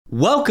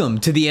Welcome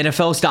to the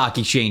NFL Stock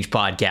Exchange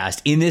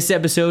podcast. In this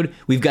episode,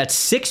 we've got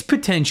 6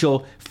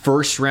 potential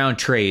first-round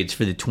trades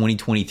for the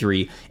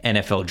 2023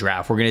 NFL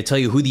Draft. We're going to tell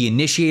you who the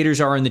initiators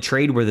are in the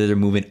trade, whether they're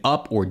moving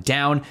up or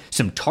down,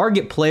 some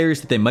target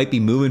players that they might be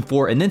moving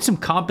for, and then some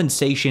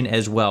compensation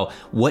as well,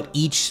 what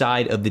each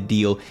side of the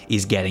deal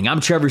is getting.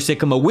 I'm Trevor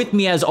Sikkema. With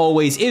me, as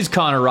always, is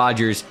Connor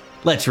Rogers.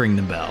 Let's ring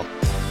the bell.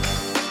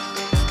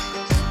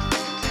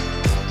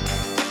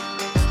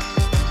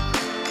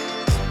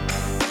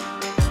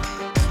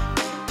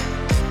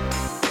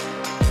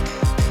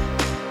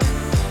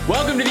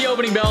 Welcome to the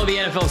opening bell of the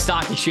NFL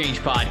Stock Exchange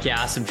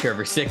podcast. I'm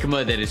Trevor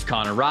Sikkema. That is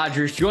Connor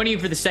Rogers. Joining you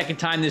for the second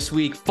time this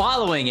week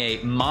following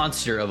a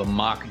monster of a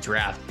mock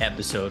draft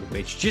episode,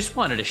 which just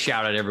wanted to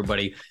shout out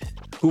everybody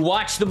who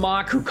watched the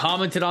mock, who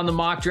commented on the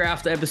mock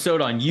draft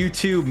episode on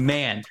YouTube.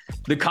 Man,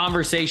 the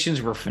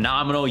conversations were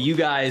phenomenal. You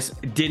guys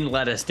didn't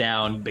let us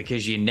down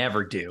because you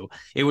never do.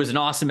 It was an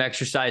awesome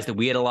exercise that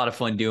we had a lot of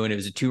fun doing. It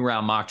was a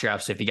 2-round mock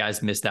draft. So if you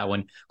guys missed that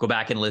one, go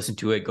back and listen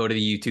to it. Go to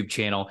the YouTube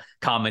channel,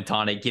 comment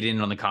on it, get in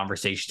on the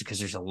conversation because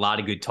there's a lot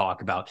of good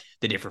talk about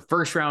the different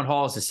first round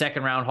hauls, the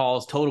second round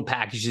hauls, total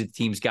packages the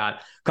teams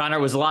got. Connor,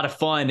 was a lot of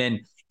fun. And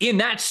in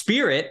that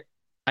spirit,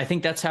 I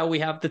think that's how we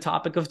have the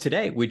topic of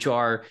today, which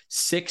are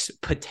 6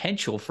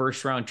 potential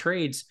first-round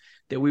trades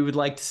that we would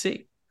like to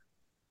see.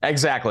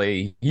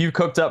 Exactly. You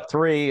cooked up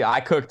 3. I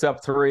cooked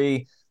up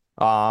 3.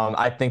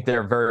 I think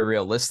they're very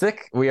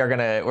realistic. We're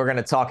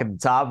gonna talk at the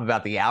top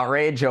about the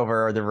outrage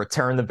over the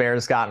return the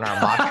Bears got in our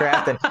mock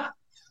draft. And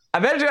I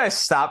bet you guys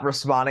stopped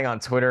responding on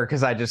Twitter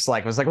because I just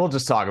was like, we'll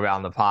just talk about it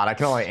on the pod. I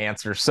can only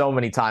answer so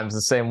many times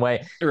the same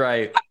way.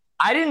 Right.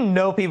 I didn't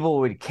know people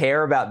would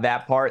care about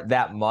that part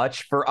that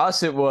much. For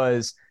us, it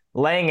was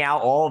laying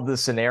out all of the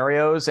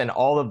scenarios and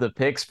all of the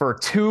picks for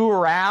 2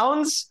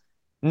 rounds.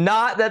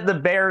 Not that the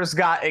Bears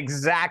got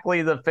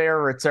exactly the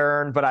fair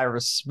return, but I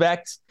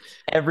respect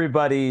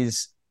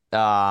everybody's,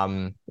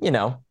 drive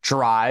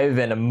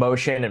and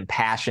emotion and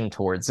passion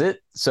towards it.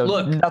 So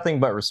look, nothing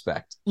but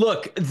respect.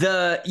 Look,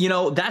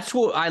 that's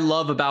what I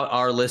love about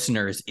our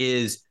listeners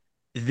is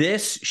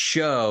this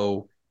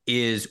show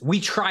is we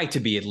try to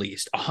be at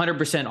least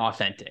 100%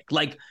 authentic.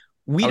 Like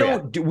we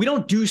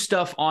don't do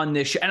stuff on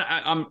this show. And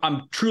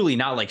I'm truly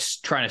not like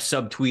trying to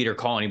subtweet or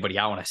call anybody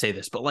out when I say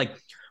this, but like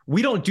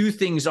we don't do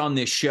things on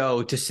this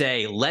show to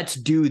say, let's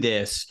do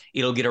this.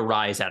 It'll get a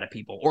rise out of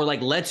people, or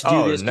like, let's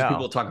do this because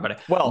people talk about it.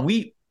 Well,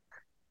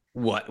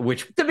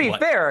 to be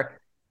fair,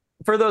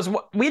 for those,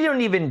 we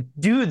don't even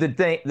do the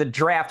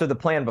draft or the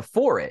plan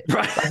before it.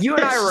 Right. Like you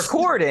and I are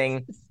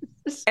recording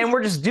and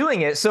we're just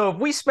doing it. So if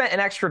we spent an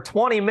extra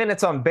 20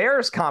 minutes on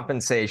Bears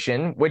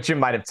compensation, which it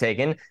might have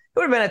taken, it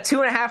would have been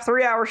a 2.5,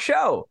 3-hour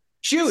show.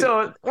 Shoot.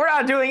 So we're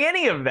not doing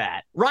any of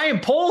that. Ryan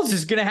Poles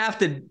is going to have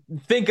to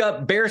think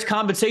up Bears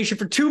compensation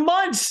for 2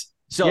 months.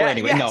 So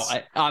anyway, yes.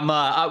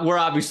 We're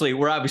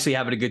obviously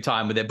having a good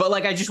time with it. But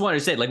like, I just wanted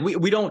to say, like,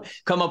 we don't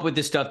come up with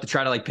this stuff to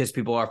try to like piss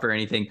people off or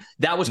anything.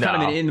 That was kind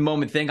of an in the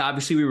moment thing.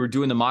 Obviously, we were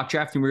doing the mock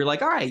draft and we were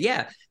like, all right,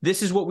 yeah,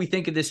 this is what we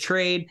think of this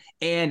trade.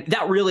 And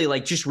that really,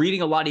 like, just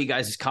reading a lot of you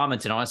guys'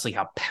 comments and honestly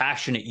how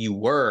passionate you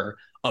were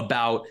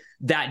about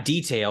that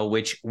detail,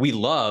 which we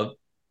love,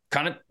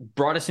 kind of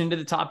brought us into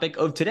the topic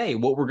of today,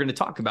 what we're going to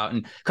talk about.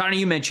 And Connor,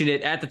 you mentioned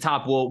it at the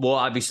top. We'll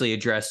obviously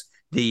address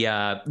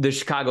the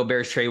Chicago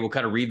Bears trade. We'll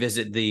kind of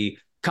revisit the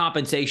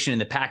compensation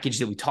and the package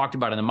that we talked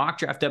about in the mock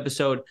draft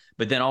episode,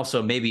 but then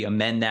also maybe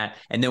amend that.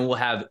 And then we'll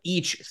have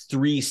each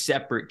 3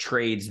 separate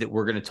trades that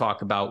we're going to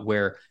talk about,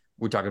 where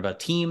we're talking about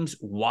teams,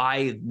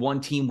 why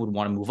one team would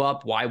want to move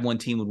up, why one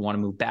team would want to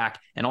move back,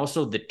 and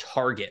also the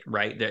target,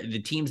 right? The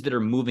teams that are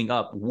moving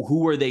up,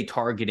 who are they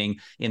targeting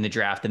in the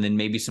draft? And then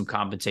maybe some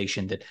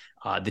compensation that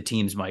the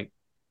teams might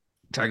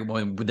target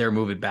when they're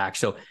moving back.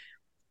 So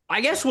I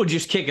guess we'll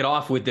just kick it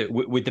off with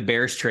the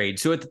Bears trade.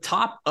 So at the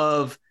top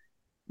of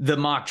the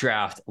mock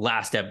draft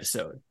last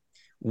episode,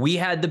 we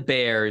had the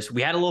Bears.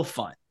 We had a little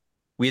fun.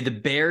 We had the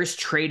Bears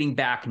trading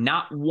back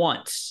not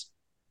once,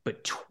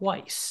 but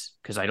twice,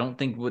 because I don't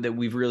think that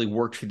we've really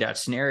worked through that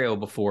scenario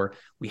before.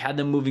 We had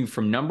them moving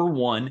from number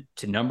 1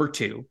 to number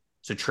 2.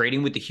 So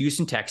trading with the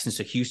Houston Texans.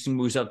 So Houston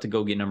moves up to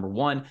go get number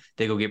 1.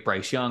 They go get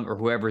Bryce Young or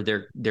whoever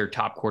their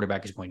top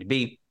quarterback is going to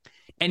be.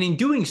 And in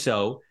doing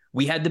so,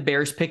 we had the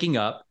Bears picking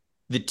up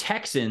the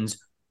Texans'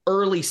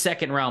 early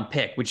second-round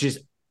pick, which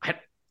is,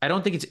 I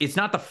don't think it's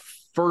not the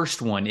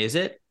first one, is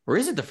it? Or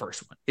is it the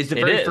first one? It's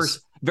the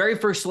very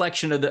first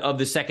selection of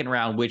the second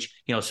round, which,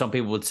 some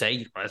people would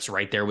say that's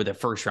right there with a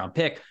first-round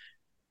pick.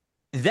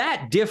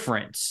 That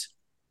difference,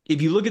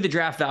 if you look at the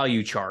draft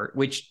value chart,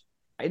 which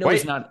I know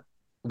is not...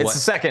 It's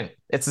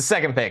the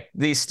second pick.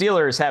 The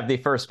Steelers have the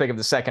first pick of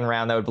the second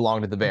round that would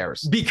belong to the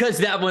Bears. Because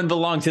that one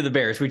belonged to the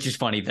Bears, which is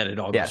funny that it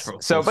all goes full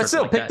so, but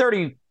still, like pick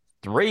 33.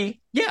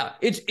 Yeah,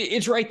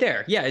 it's right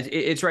there. Yeah,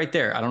 it's right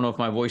there. I don't know if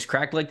my voice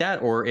cracked like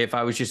that or if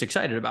I was just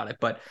excited about it,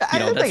 but I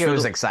don't think it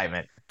was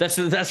excitement. That's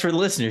for the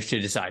listeners to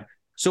decide.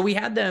 So we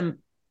had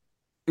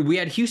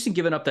Houston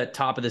giving up that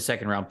top of the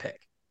second round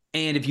pick.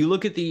 And if you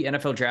look at the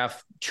NFL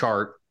draft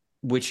chart,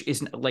 which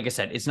is, like I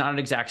said, it's not an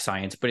exact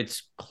science, but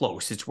it's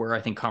close. It's where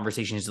I think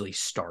conversations at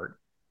least start.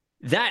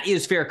 That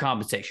is fair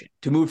compensation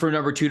to move from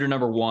number 2 to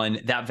number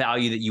 1, that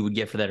value that you would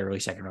get for that early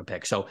second round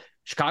pick. So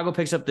Chicago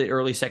picks up the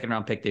early second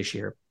round pick this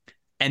year.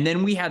 And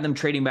then we had them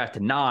trading back to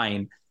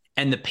 9,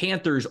 and the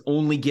Panthers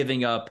only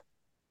giving up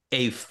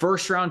a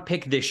first round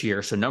pick this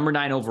year. So number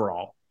 9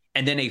 overall,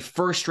 and then a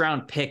first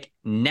round pick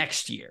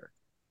next year.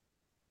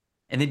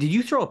 And then did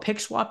you throw a pick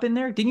swap in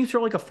there? Didn't you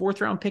throw like a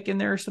 4th round pick in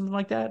there or something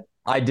like that?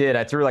 I did.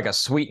 I threw like a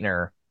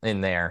sweetener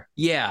in there.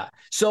 Yeah.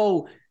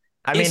 So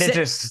I mean,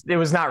 it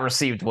was not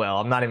received well.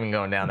 I'm not even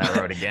going down that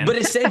road again. but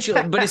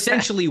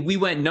essentially, we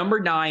went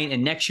number 9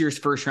 and next year's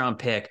first round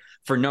pick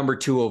for number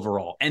 2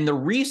 overall. And the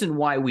reason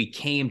why we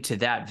came to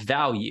that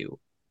value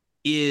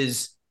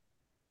is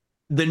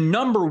the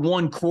number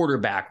 1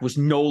 quarterback was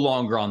no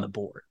longer on the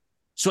board.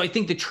 So I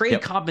think the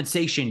trade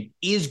compensation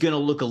is going to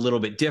look a little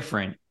bit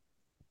different.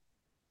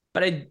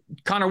 But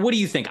Connor, what do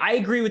you think? I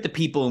agree with the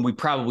people, and we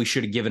probably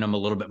should have given them a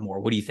little bit more.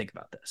 What do you think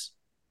about this?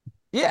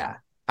 Yeah.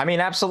 I mean,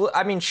 absolutely.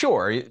 I mean,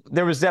 sure.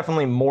 There was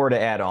definitely more to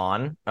add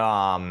on.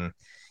 The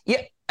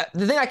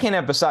thing I can't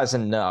emphasize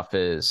enough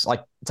is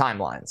like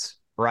timelines,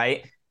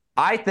 right?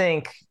 I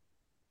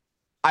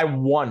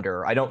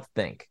wonder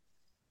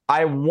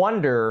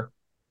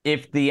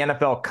if the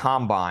NFL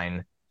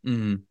Combine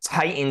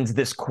tightened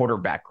this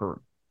quarterback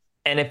group.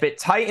 And if it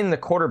tightened the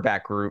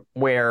quarterback group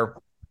where,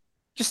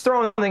 just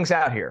throwing things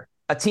out here,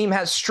 a team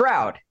has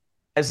Stroud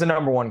as the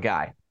number 1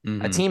 guy.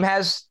 A team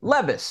has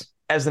Levis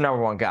as the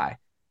number 1 guy.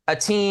 A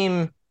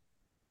team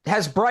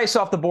has Bryce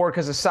off the board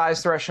because of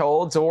size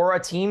thresholds, or a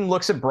team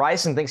looks at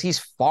Bryce and thinks he's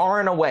far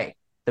and away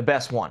the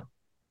best one.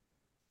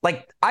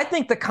 Like, I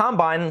think the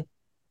Combine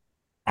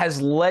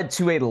has led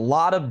to a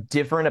lot of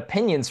different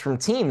opinions from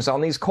teams on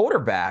these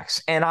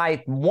quarterbacks. And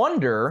I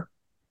wonder,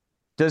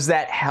 does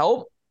that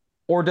help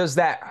or does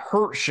that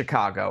hurt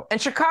Chicago? And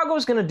Chicago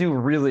is going to do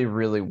really,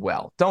 really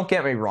well. Don't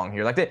get me wrong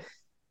here.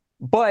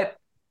 But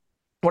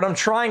what I'm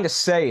trying to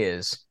say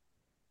is,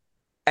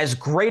 as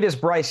great as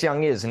Bryce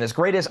Young is, and as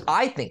great as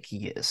I think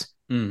he is,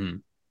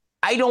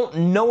 I don't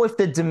know if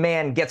the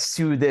demand gets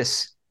to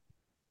this.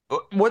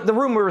 What the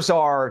rumors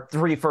are,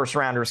 3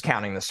 first-rounders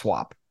counting the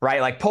swap, right?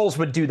 Like, polls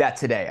would do that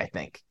today, I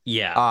think.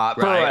 Yeah,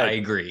 I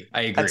agree.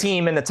 A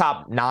team in the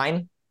top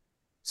 9.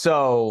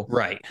 So,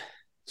 right.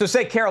 So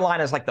say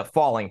Carolina's like the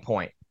falling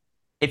point.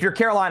 If you're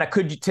Carolina,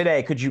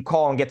 could you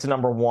call and get to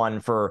number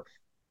 1 for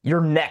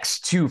your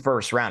next 2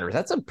 first-rounders?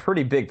 That's a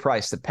pretty big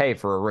price to pay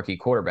for a rookie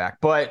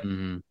quarterback. But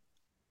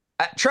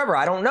Trevor,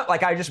 I don't know.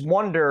 Like, I just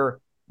wonder,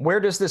 where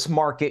does this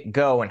market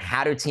go and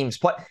how do teams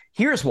play?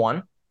 Here's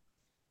one.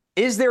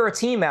 Is there a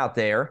team out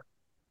there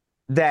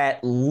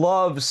that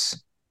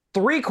loves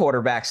 3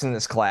 quarterbacks in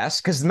this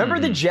class? Because remember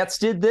the Jets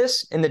did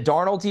this in the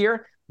Darnold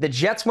year? The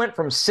Jets went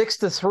from 6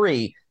 to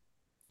 3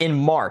 in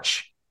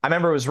March. I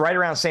remember it was right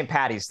around St.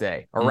 Patty's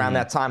Day, around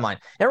that timeline.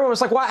 Everyone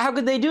was like, "Why? How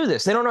could they do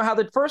this? They don't know how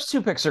the first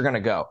 2 picks are going to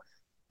go."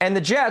 And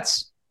the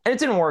Jets, and it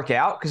didn't work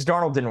out because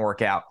Darnold didn't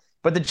work out.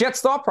 But the Jets'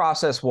 thought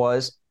process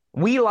was,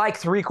 we like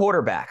 3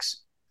 quarterbacks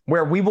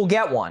where we will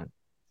get one.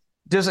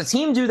 Does a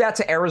team do that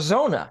to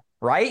Arizona,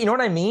 right? You know what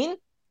I mean?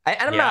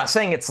 And I'm not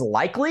saying it's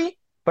likely,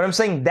 but I'm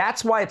saying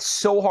that's why it's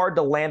so hard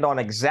to land on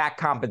exact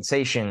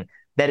compensation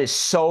that is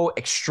so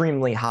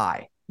extremely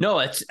high. No,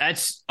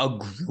 that's a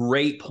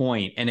great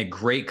point and a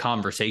great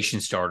conversation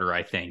starter,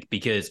 I think,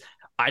 because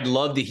I'd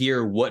love to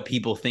hear what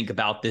people think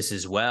about this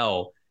as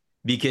well.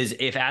 Because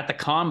if at the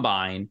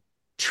Combine,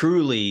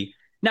 truly,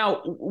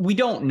 now we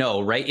don't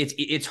know, right?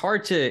 It's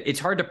hard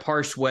to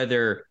parse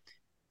whether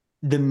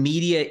the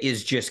media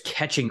is just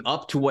catching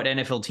up to what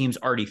NFL teams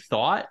already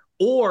thought,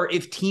 or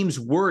if teams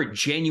were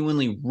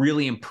genuinely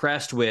really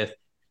impressed with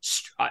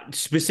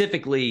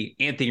specifically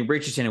Anthony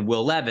Richardson and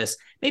Will Levis,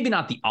 maybe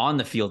not the on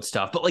the field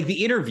stuff, but like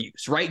the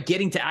interviews, right?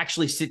 Getting to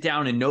actually sit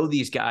down and know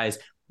these guys.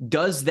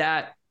 Does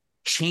that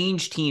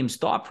change teams'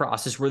 thought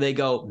process where they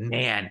go,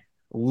 man,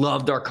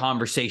 loved our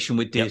conversation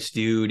with this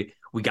dude.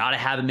 We got to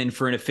have him in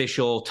for an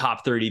official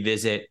top 30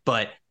 visit,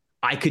 but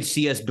I could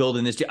see us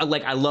building this.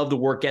 Like, I love the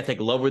work ethic,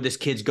 love where this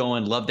kid's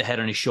going, love the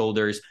head on his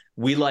shoulders.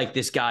 We like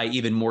this guy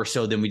even more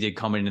so than we did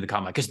coming into the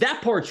Combine, because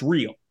that part's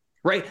real.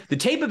 Right? The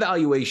tape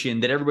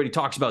evaluation that everybody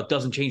talks about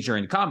doesn't change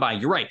during the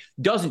Combine. You're right.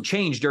 Doesn't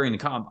change during the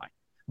Combine.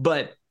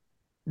 But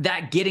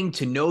that getting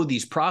to know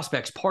these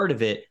prospects part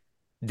of it,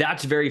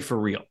 that's very for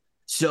real.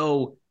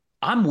 So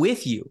I'm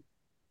with you.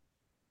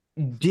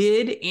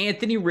 Did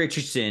Anthony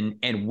Richardson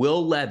and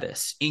Will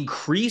Levis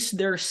increase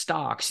their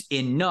stocks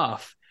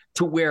enough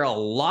to where a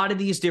lot of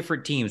these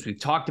different teams, we've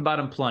talked about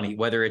them plenty,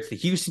 whether it's the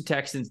Houston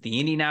Texans, the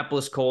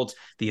Indianapolis Colts,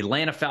 the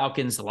Atlanta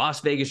Falcons, the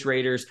Las Vegas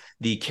Raiders,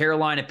 the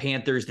Carolina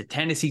Panthers, the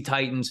Tennessee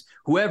Titans,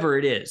 whoever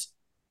it is,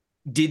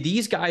 did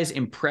these guys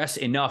impress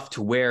enough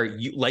to where,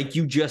 you, like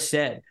you just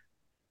said,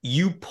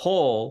 you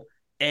pull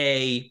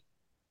a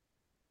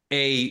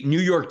New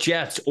York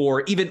Jets,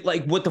 or even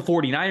like what the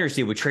 49ers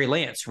did with Trey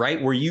Lance,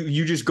 right? Where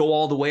you just go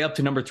all the way up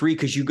to number 3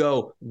 because you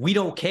go, we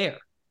don't care.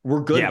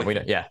 We're good. Yeah, we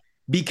don't. Yeah.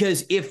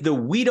 Because if the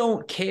we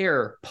don't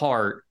care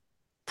part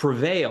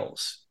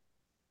prevails,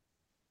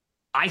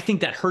 I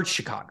think that hurts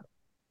Chicago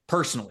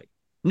personally.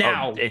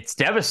 Now it's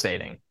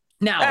devastating.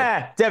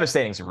 Now,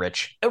 devastating's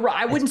rich.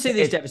 I wouldn't say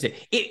this devastating.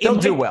 They'll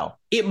do well.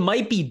 It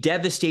might be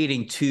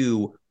devastating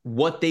to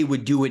what they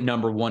would do at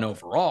number 1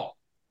 overall.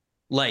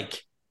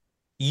 Like,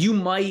 you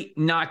might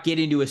not get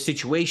into a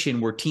situation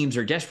where teams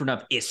are desperate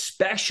enough,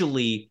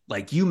 especially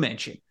like you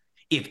mentioned.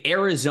 If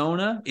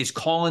Arizona is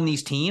calling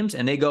these teams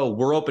and they go,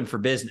 we're open for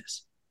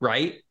business,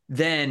 right?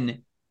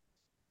 Then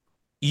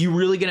you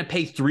really going to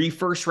pay 3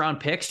 first-round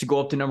picks to go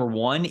up to number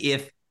 1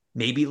 if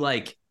maybe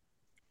like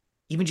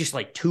even just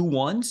like 2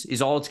 ones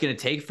is all it's going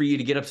to take for you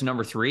to get up to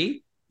number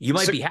 3? You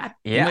might be happy.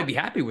 Yeah. You might be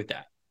happy with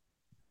that.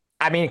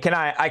 I mean, you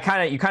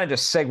kind of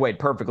just segued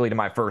perfectly to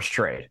my first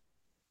trade.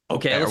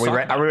 Okay. Are we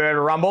ready to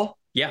rumble?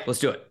 Yeah, let's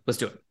do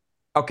it.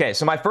 Okay.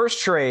 So my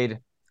first trade,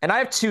 and I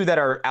have 2 that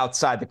are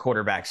outside the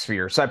quarterback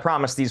sphere. So I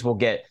promise these will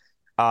get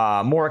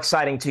more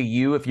exciting to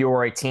you if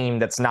you're a team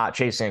that's not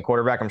chasing a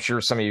quarterback. I'm sure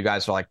some of you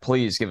guys are like,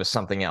 please give us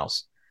something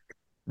else.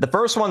 The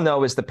first one,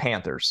 though, is the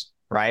Panthers,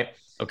 right?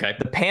 Okay.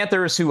 The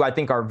Panthers, who I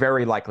think are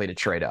very likely to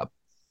trade up.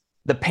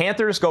 The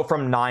Panthers go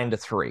from 9 to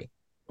 3.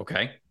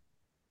 Okay.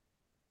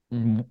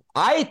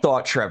 I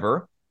thought,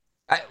 Trevor,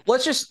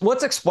 let's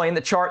explain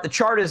the chart. The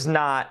chart is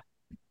not,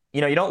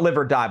 you don't live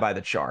or die by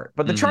the chart,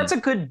 but the chart's a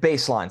good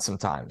baseline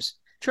sometimes.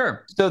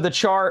 Sure. So the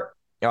chart,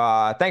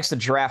 thanks to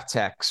Draft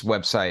Tech's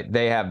website,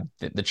 they have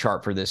the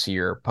chart for this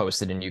year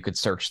posted, and you could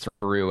search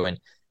through. And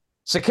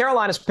so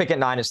Carolina's pick at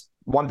 9 is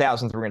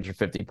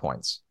 1,350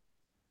 points.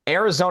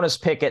 Arizona's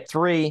pick at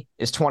 3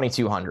 is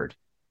 2,200.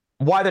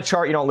 Why the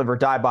chart you don't live or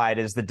die by it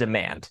is the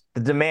demand.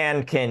 The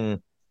demand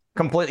can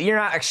completely, you're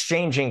not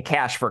exchanging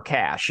cash for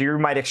cash. You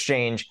might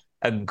exchange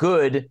a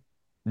good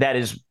that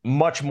is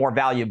much more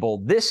valuable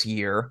this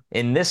year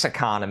in this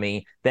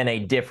economy than a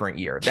different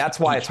year. That's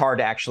why it's hard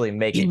to actually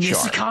make a chart.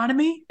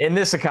 In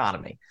this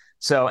economy.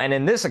 So, and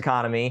in this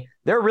economy,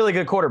 there are really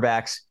good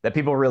quarterbacks that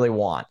people really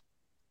want.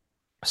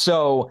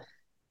 So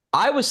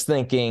I was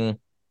thinking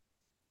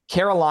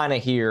Carolina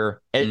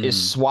here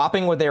is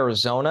swapping with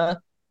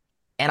Arizona,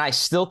 and I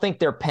still think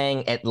they're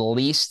paying at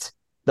least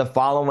the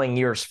following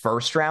year's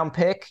first-round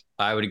pick.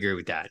 I would agree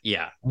with that,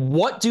 yeah.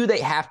 What do they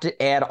have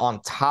to add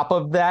on top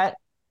of that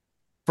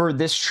for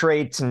this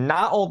trade to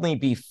not only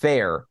be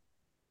fair,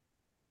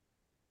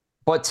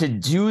 but to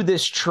do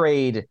this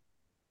trade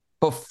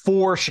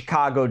before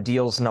Chicago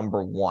deals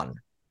number 1,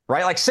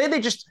 right? Like, say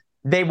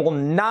they will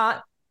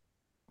not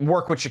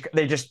work with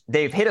Chicago.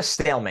 They've hit a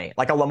stalemate,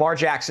 like a Lamar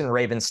Jackson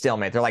Ravens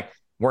stalemate. They're like,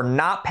 we're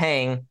not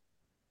paying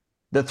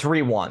the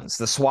 3 ones,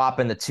 the swap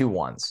and the 2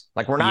 ones.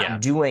 Like, we're not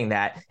doing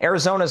that.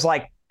 Arizona's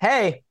like,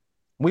 hey,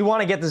 we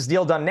want to get this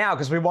deal done now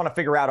because we want to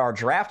figure out our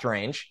draft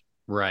range.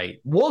 Right.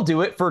 We'll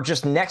do it for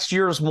just next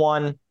year's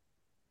one.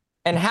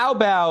 And how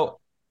about,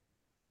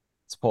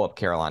 let's pull up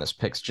Carolina's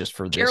picks just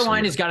for this.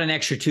 Carolina's got an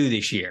extra 2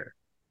 this year.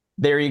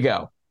 There you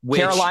go.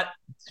 Carolina,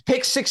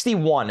 pick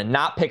 61 and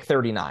not pick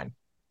 39.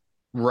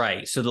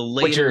 Right. So the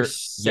later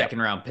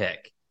second-round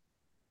pick.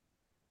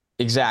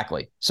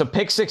 Exactly. So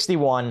pick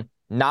 61,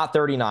 not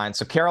 39.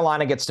 So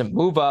Carolina gets to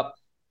move up.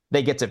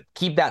 They get to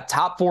keep that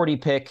top 40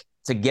 pick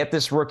to get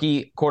this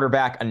rookie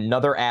quarterback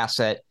another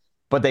asset,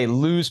 but they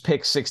lose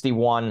pick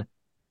 61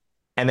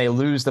 and they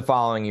lose the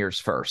following year's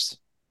first.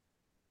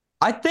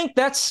 I think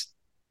that's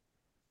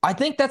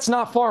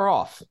not far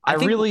off. I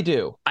really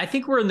do. I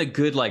think we're in the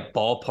good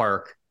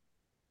ballpark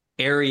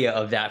area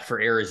of that for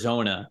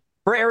Arizona.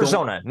 For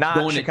Arizona,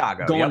 not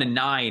Chicago. Going to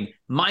 9.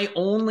 My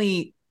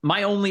only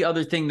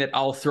other thing that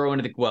I'll throw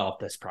into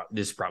this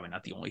is probably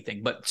not the only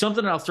thing, but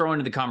something that I'll throw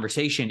into the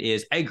conversation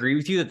is I agree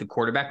with you that the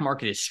quarterback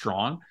market is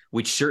strong,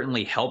 which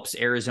certainly helps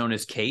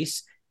Arizona's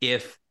case.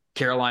 If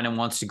Carolina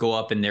wants to go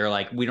up and they're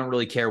like, we don't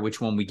really care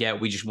which one we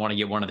get, we just want to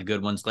get one of the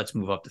good ones. Let's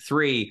move up to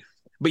 3.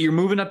 But you're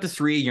moving up to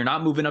 3, you're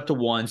not moving up to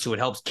 1, so it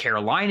helps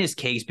Carolina's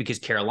case because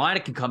Carolina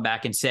can come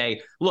back and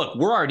say, look,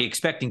 we're already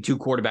expecting 2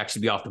 quarterbacks to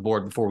be off the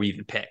board before we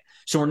even pick.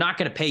 So we're not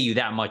going to pay you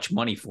that much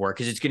money for it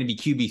because it's going to be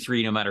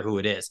QB3 no matter who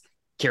it is.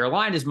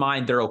 Carolina's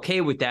mind, they're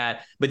okay with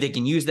that, but they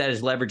can use that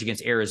as leverage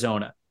against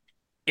Arizona.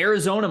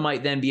 Arizona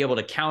might then be able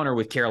to counter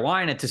with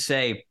Carolina to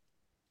say,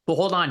 well,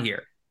 hold on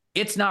here.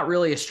 It's not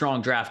really a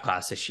strong draft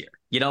class this year.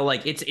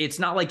 It's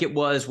not like it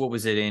was, what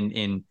was it,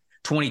 in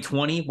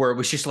 2020, where it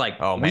was just like,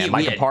 oh man,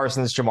 Micah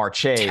Parsons, Jamar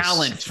Chase,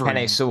 talent for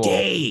Penei Sewell.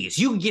 Days.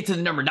 You can get to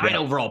the number 9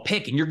 overall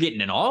pick and you're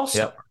getting an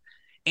all-star.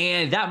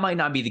 And that might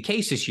not be the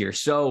case this year.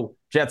 So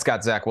Jets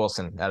got Zach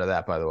Wilson out of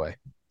that, by the way.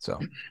 So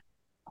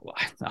well,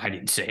 I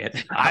didn't say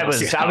it. I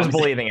was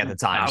believing at the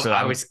time, so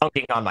I was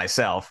dunking on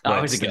myself.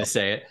 I wasn't going to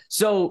say it.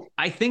 So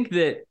I think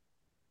that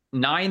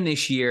 9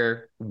 this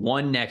year,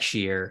 1 next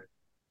year.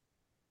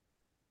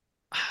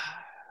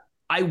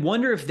 I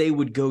wonder if they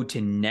would go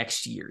to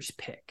next year's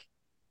pick.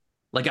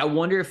 I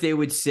wonder if they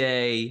would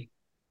say,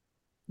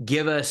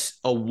 give us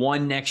a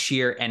 1 next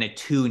year and a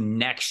 2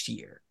 next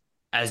year,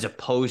 as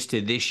opposed to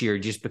this year,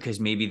 just because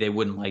maybe they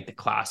wouldn't like the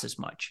class as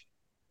much.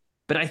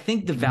 But I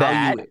think the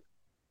value...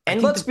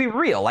 And let's be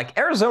real,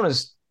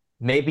 Arizona's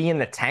maybe in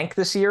the tank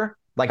this year.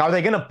 Are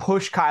they going to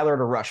push Kyler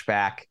to rush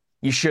back?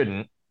 You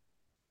shouldn't.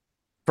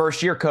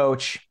 First year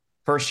coach,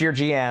 first year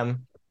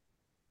GM.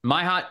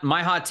 My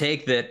hot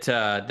take that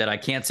I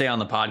can't say on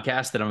the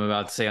podcast that I'm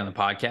about to say on the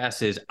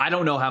podcast is I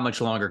don't know how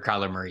much longer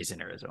Kyler Murray's in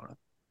Arizona.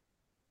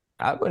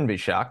 I wouldn't be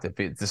shocked if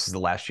this is the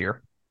last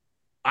year.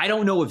 I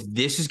don't know if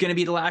this is going to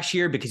be the last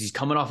year because he's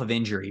coming off of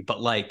injury,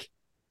 but like,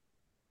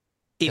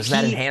 does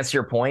that enhance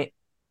your point?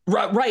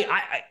 Right.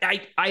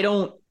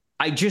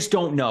 I just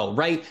don't know.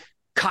 Right.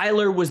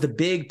 Kyler was the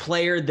big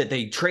player that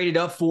they traded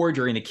up for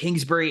during the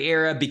Kingsbury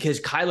era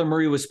because Kyler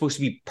Murray was supposed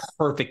to be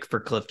perfect for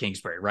Cliff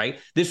Kingsbury, right?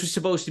 This was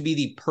supposed to be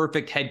the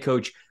perfect head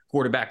coach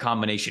quarterback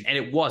combination, and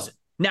it wasn't.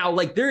 Now,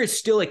 like, there is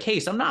still a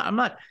case. I'm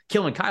not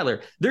killing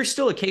Kyler. There's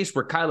still a case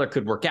where Kyler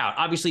could work out.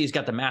 Obviously, he's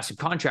got the massive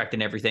contract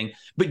and everything,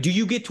 but do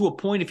you get to a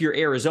point if you're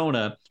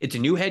Arizona, it's a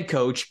new head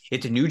coach,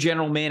 it's a new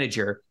general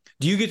manager,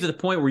 do you get to the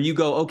point where you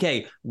go,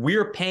 okay,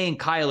 we're paying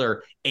Kyler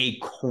a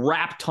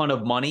crap ton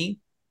of money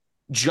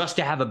just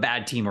to have a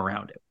bad team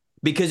around him?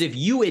 Because if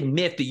you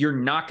admit that you're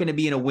not going to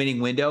be in a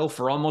winning window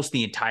for almost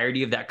the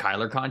entirety of that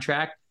Kyler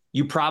contract,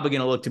 you're probably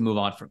going to look to move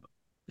on from him,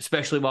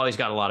 especially while he's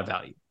got a lot of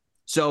value.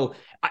 So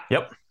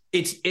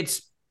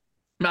it's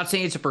not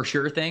saying it's a for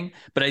sure thing,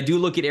 but I do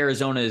look at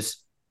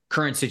Arizona's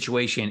current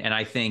situation, and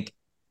I think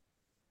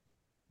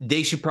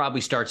they should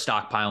probably start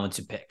stockpiling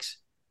some picks.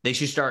 They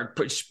should start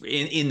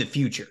in the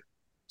future.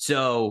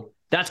 So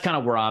that's kind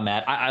of where I'm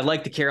at. I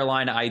like the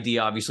Carolina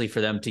idea, obviously, for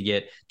them to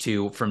get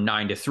from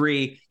 9 to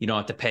 3. You don't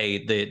have to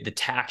pay the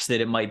tax that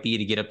it might be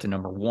to get up to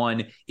number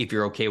 1 if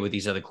you're okay with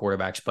these other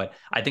quarterbacks. But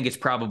I think it's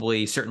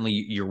probably certainly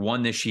your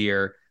 1 this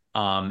year,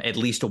 at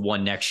least a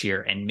 1 next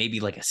year, and maybe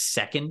like a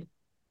 2nd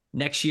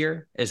next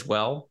year as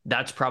well.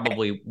 That's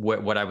probably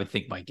what I would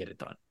think might get it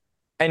done.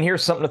 And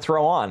here's something to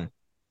throw on.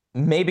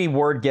 Maybe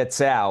word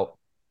gets out,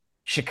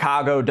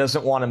 Chicago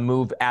doesn't want to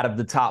move out of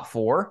the top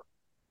 4.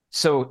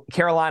 So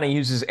Carolina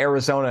uses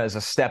Arizona as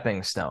a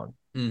stepping stone.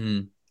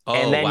 Mm-hmm.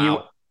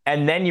 Oh,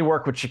 and then you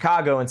work with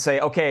Chicago and say,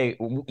 okay,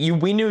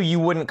 we knew you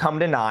wouldn't come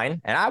to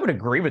 9, and I would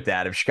agree with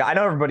that. If Chicago, I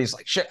know everybody's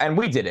like, shit, and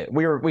we did it.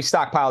 We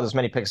stockpiled as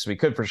many picks as we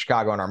could for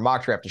Chicago in our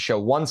mock draft to show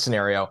one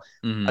scenario.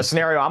 Mm-hmm. A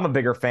scenario I'm a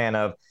bigger fan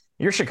of.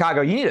 You're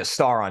Chicago, you need a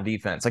star on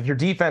defense. Like, your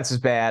defense is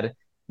bad.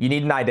 You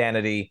need an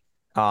identity.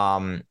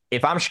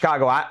 If I'm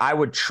Chicago, I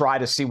would try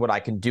to see what I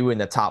can do in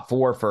the top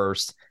 4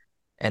 first,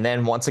 and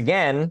then once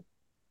again,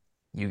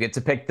 you get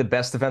to pick the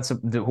best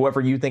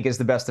whoever you think is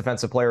the best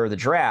defensive player of the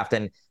draft.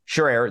 And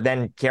sure,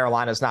 then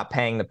Carolina's not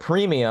paying the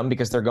premium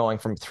because they're going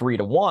from 3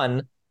 to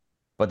 1,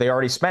 but they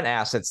already spent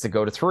assets to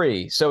go to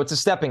 3. So it's a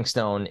stepping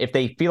stone. If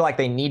they feel like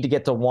they need to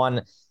get to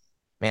 1,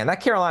 man, that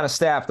Carolina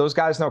staff, those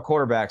guys know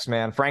quarterbacks,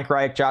 man. Frank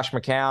Reich, Josh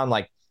McCown,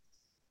 like,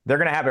 they're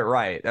going to have it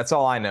right. That's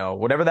all I know.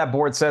 Whatever that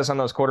board says on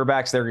those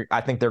quarterbacks, I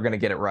think they're going to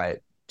get it right.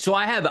 So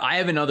I have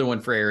another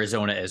one for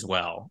Arizona as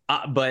well.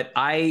 But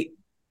I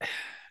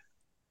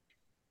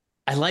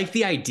like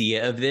the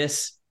idea of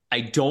this.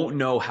 I don't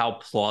know how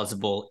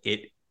plausible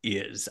it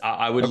is.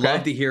 I would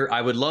love to hear.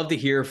 I would love to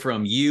hear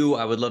from you.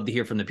 I would love to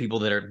hear from the people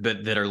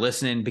that are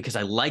listening, because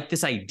I like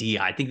this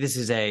idea. I think this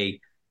is a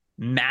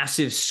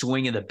massive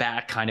swing of the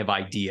bat kind of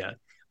idea,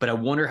 but I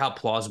wonder how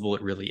plausible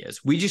it really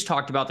is. We just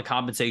talked about the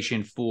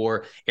compensation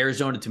for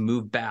Arizona to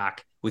move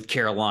back with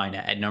Carolina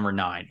at number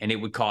 9, and it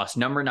would cost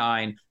number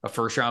 9 a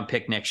first-round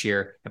pick next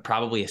year and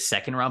probably a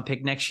second-round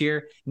pick next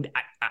year.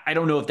 I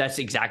don't know if that's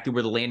exactly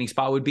where the landing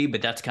spot would be,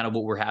 but that's kind of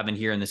what we're having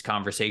here in this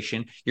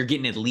conversation. You're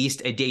getting at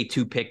least a day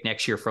 2 pick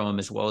next year from them,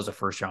 as well as a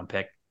first-round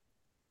pick.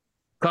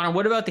 Connor,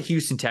 what about the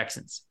Houston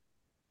Texans?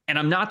 And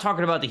I'm not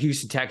talking about the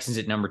Houston Texans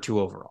at number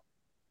 2 overall.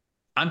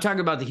 I'm talking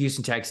about the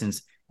Houston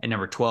Texans at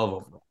number 12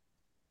 overall.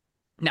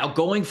 Now,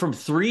 going from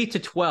 3 to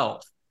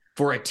 12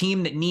 for a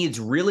team that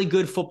needs really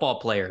good football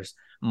players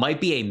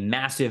might be a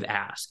massive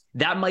ask.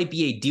 That might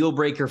be a deal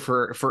breaker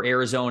for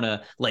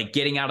Arizona. Like,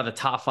 getting out of the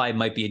top 5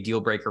 might be a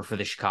deal breaker for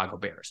the Chicago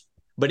Bears.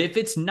 But if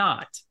it's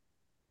not,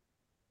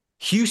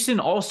 Houston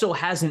also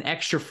has an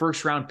extra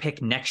first-round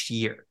pick next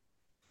year.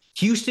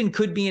 Houston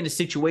could be in a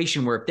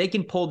situation where if they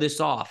can pull this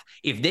off,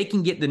 if they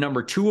can get the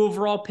number 2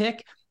 overall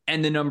pick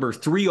and the number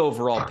 3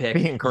 overall pick,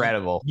 be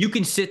incredible. You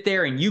can sit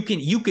there and you can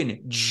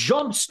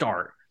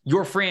jumpstart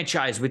your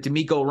franchise with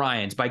DeMeco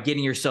Ryans by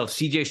getting yourself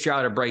CJ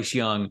Stroud or Bryce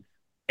Young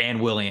and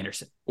Will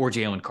Anderson or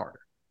Jalen Carter.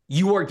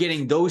 You are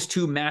getting those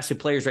 2 massive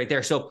players right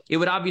there. So it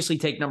would obviously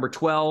take number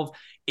 12.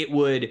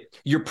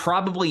 You're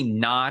probably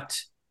not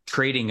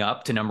trading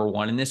up to number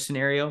 1 in this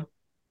scenario.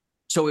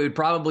 So it would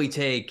probably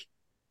take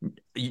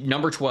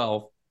number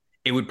 12.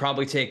 It would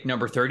probably take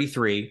number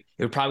 33.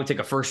 It would probably take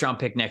a first-round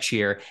pick next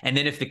year. And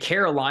then if the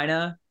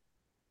Carolina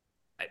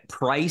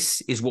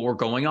price is what we're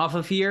going off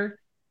of here,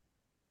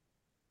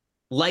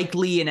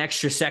 likely an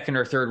extra second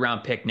or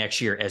third-round pick next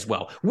year as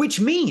well,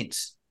 which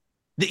means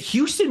that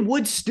Houston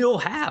would still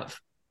have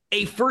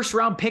a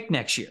first-round pick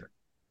next year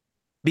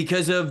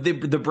because of the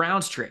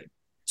Browns trade.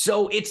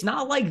 So it's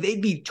not like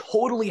they'd be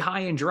totally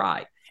high and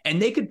dry.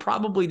 And they could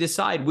probably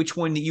decide which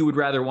one that you would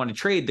rather want to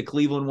trade, the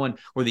Cleveland one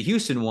or the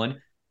Houston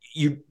one.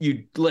 You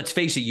let's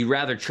face it, you'd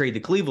rather trade the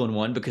Cleveland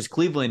one because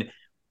Cleveland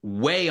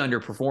way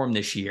underperformed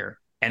this year.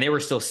 and they were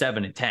still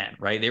 7-10,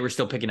 right? They were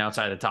still picking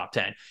outside the top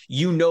 10.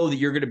 You know that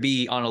you're going to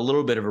be on a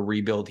little bit of a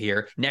rebuild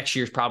here. Next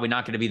year's probably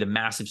not going to be the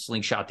massive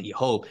slingshot that you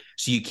hope.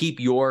 So you keep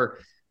your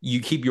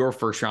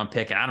first round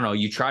pick. And I don't know,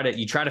 you try to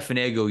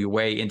finagle your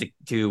way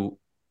into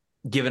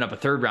giving up a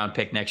third round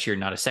pick next year,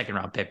 not a second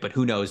round pick, but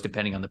who knows,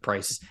 depending on the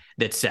prices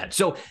that's set.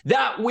 So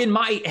that, in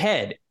my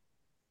head,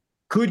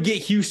 could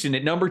get Houston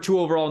at number 2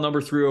 overall, number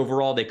 3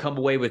 overall. They come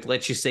away with,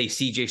 let's just say,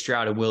 CJ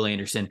Stroud and Will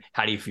Anderson.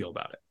 How do you feel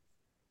about it?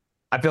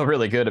 I feel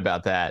really good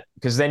about that,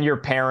 because then you're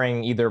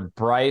pairing either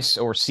Bryce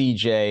or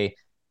CJ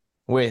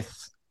with,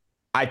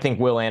 I think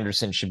Will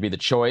Anderson should be the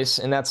choice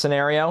in that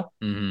scenario.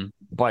 Mm-hmm.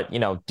 But,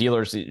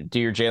 dealers, do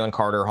your Jalen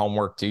Carter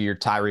homework, do your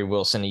Tyree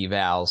Wilson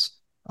evals.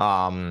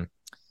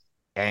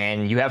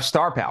 And you have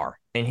star power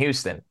in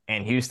Houston,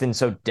 and Houston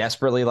so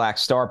desperately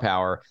lacks star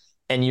power.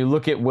 And you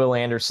look at Will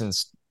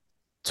Anderson's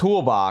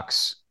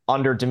toolbox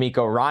under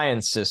DeMeco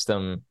Ryans'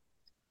 system.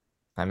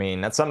 I mean,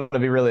 that's something to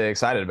be really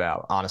excited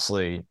about,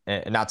 honestly.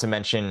 Not to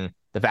mention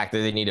the fact that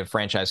they need a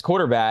franchise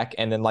quarterback.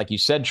 And then, like you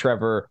said,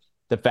 Trevor,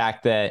 the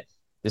fact that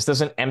this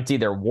doesn't empty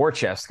their war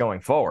chest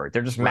going forward.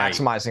 They're just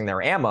maximizing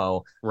their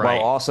ammo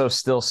while also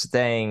still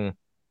staying,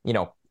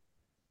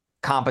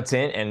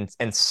 competent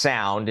and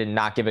sound and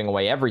not giving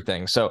away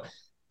everything. So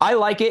I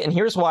like it. And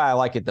here's why I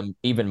like it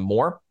even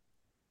more.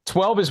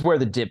 12 is where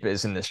the dip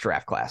is in this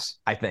draft class,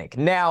 I think.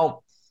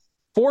 Now,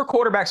 4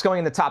 quarterbacks going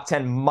in the top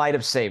 10 might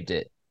have saved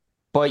it.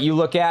 But you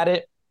look at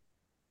it,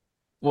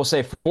 we'll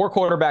say 4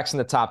 quarterbacks in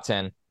the top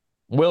 10,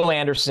 Will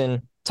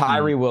Anderson,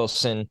 Tyree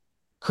Wilson,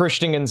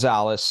 Christian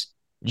Gonzalez,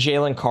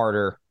 Jalen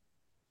Carter.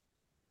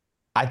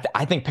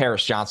 I think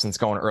Paris Johnson's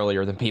going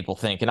earlier than people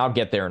think, and I'll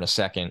get there in a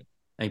second.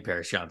 I think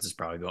Paris Johnson's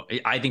probably going.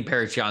 I think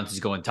Paris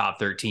Johnson's going top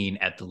 13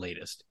 at the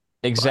latest.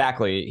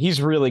 Exactly. But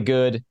he's really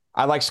good.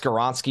 I like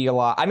Skoronski a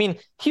lot. I mean,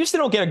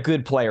 Houston will get a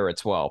good player at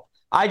 12.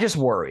 I just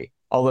worry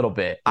a little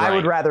bit. I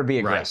would rather be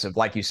aggressive,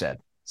 like you said.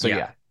 So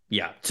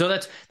yeah. So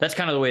that's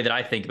kind of the way that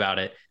I think about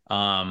it.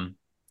 I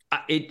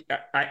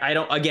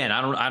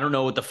don't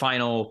know what the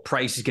final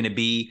price is going to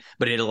be,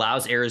 but it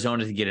allows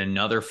Arizona to get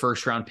another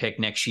first round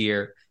pick next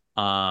year.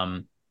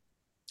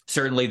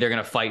 Certainly they're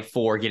going to fight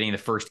for getting the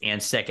first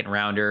and second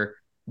rounder.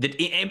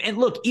 And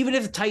look, even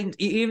if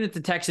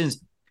the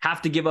Texans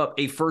have to give up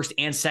a first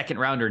and second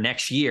rounder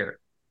next year,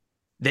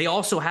 they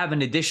also have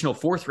an additional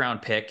 4th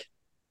round pick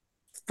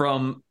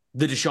from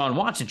the Deshaun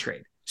Watson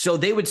trade. So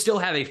they would still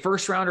have a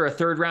first rounder, a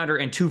third rounder,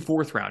 and 2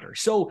 4th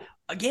rounders. So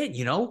again,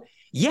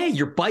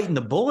 you're biting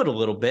the bullet a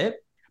little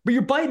bit, but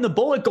you're biting the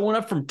bullet going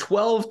up from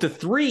 12 to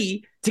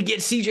 3 to get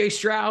CJ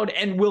Stroud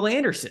and Will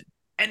Anderson.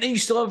 And then you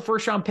still have a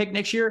first round pick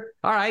next year.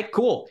 All right,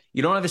 cool.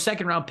 You don't have a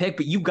second round pick,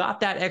 but you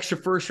got that extra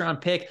first round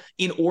pick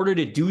in order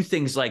to do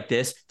things like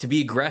this, to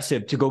be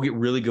aggressive, to go get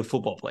really good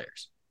football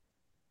players.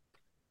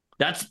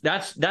 That's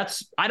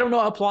I don't know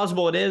how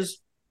plausible it is,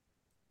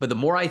 but the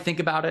more I think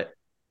about it,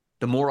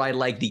 the more I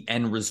like the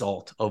end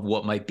result of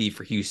what might be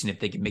for Houston if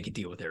they can make a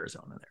deal with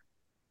Arizona there.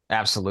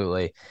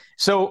 Absolutely.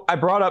 So I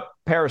brought up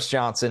Paris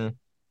Johnson.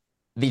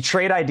 The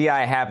trade idea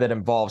I have that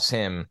involves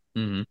him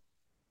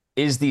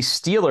is the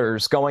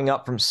Steelers going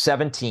up from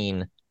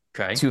 17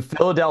 to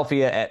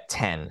Philadelphia at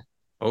 10.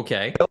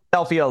 Okay.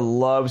 Philadelphia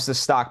loves to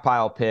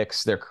stockpile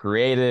picks. They're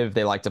creative.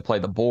 They like to play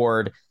the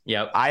board.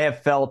 Yep. I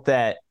have felt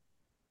that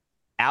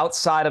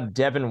outside of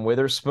Devin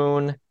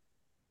Witherspoon,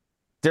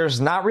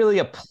 there's not really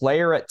a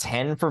player at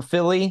 10 for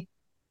Philly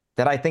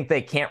that I think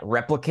they can't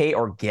replicate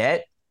or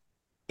get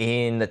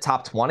in the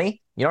top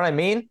 20. You know what I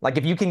mean? Like,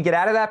 if you can get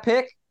out of that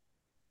pick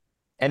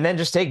and then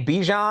just take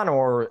Bijan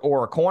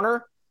or a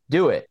corner,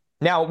 do it.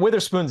 Now,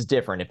 Witherspoon's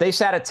different. If they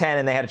sat at 10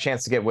 and they had a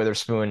chance to get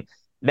Witherspoon,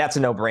 that's a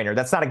no-brainer.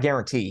 That's not a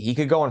guarantee. He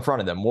could go in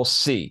front of them. We'll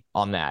see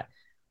on that.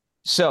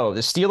 So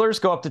the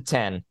Steelers go up to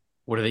 10.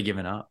 What are they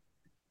giving up?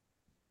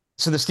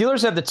 So the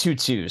Steelers have the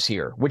 2-2s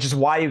here, which is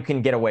why you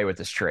can get away with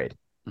this trade.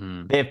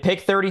 They have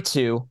pick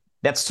 32.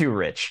 That's too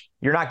rich.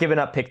 You're not giving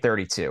up pick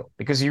 32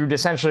 because you're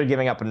essentially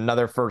giving up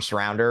another first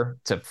rounder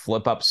to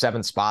flip up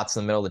 7 spots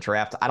in the middle of the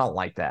draft. I don't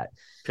like that.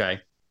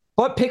 Okay.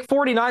 But pick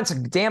 49 is a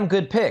damn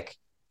good pick.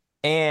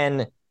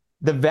 And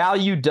the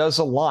value does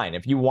align.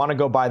 If you want to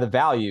go by the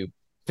value,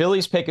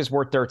 Philly's pick is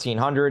worth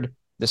 $1,300.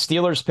 The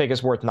Steelers' pick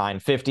is worth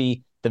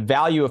 $950. The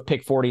value of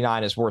pick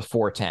 49 is worth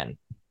 $410.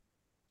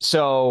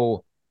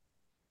 So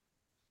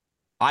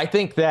I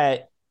think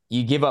that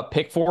you give up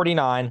pick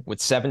 49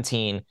 with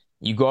 17,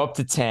 you go up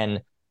to 10,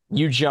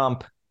 you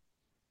jump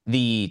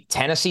the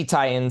Tennessee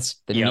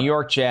Titans, the New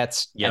York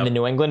Jets, and the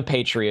New England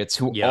Patriots,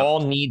 who all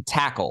need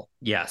tackle.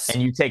 Yes.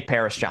 And you take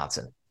Paris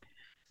Johnson.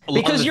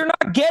 Because you're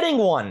not getting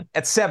one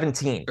at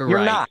 17.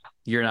 You're not.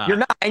 You're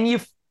not. And you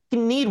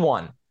need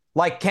one.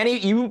 Like Kenny,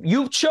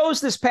 you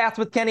chose this path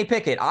with Kenny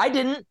Pickett. I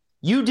didn't.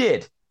 You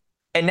did.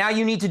 And now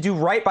you need to do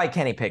right by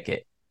Kenny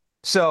Pickett.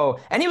 So,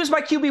 and he was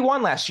my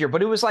QB1 last year,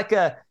 but it was like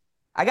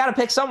I got to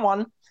pick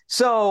someone.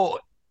 So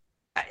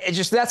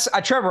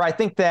Trevor, I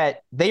think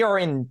that they are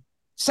in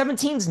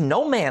 17's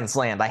no man's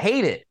land. I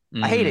hate it.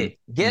 I hate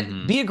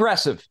it. Be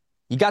aggressive.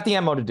 You got the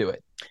ammo to do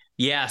it.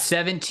 Yeah.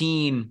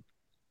 17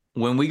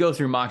 when we go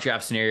through mock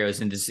draft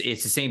scenarios, and it's the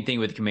same thing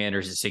with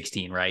Commanders at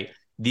 16, right?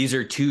 These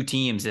are two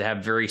teams that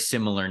have very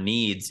similar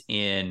needs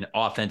in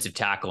offensive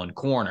tackle and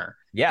corner.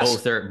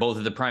 Yes. Both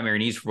of the primary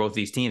needs for both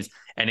these teams.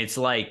 And it's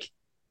like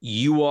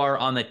you are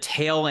on the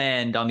tail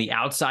end, on the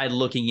outside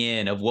looking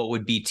in of what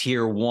would be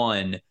tier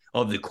one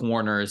of the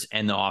corners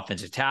and the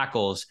offensive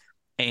tackles.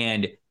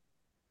 And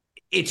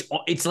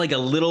it's like a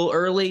little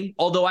early,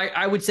 although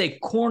I would say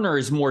corner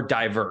is more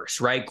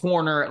diverse, right?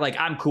 Corner, like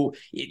I'm cool.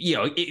 You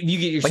know, if you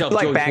get yourself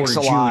like Joey Banks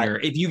Porter Jr.,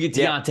 if you get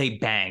Deontay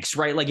Banks,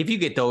 right? Like if you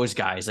get those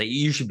guys, like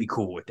you should be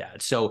cool with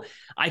that. So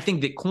I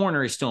think that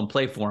corner is still in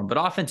play for him, but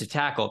offensive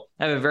tackle,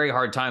 I have a very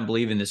hard time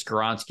believing that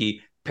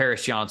Skoronski,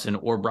 Paris Johnson,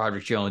 or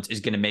Broderick Jones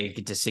is going to make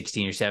it to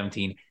 16 or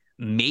 17.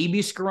 Maybe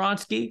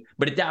Skoronski,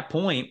 but at that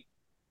point,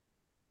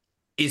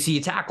 is he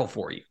a tackle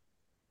for you?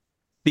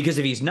 Because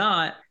if he's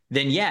not,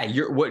 then yeah,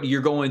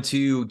 you're going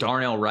to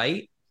Darnell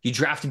Wright. You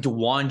drafted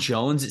DeJuan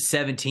Jones at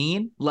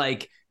 17.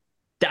 Like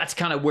that's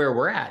kind of where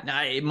we're at.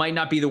 Now, it might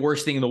not be the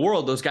worst thing in the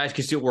world. Those guys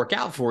can still work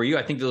out for you.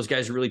 I think those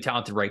guys are really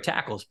talented right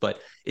tackles,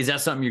 but is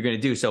that something you're going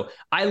to do? So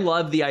I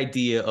love the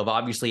idea of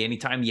obviously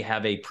anytime you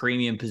have a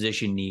premium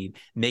position need,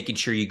 making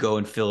sure you go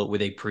and fill it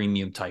with a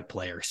premium type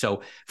player.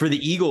 So for the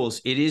Eagles,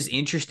 it is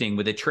interesting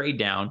with a trade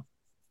down.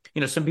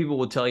 You know, some people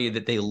will tell you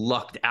that they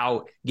lucked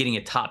out getting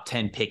a top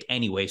 10 pick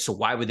anyway. So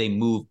why would they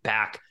move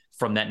back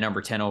from that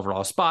number 10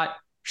 overall spot?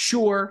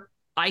 Sure,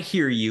 I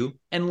hear you.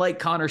 And like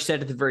Connor said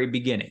at the very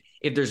beginning,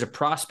 if there's a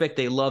prospect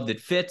they love that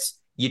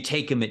fits, you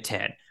take him at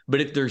 10.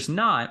 But if there's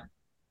not,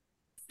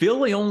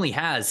 Philly only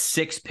has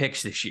 6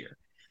 picks this year.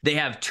 They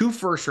have 2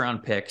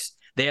 first-round picks.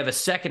 They have a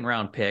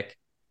second-round pick.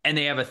 And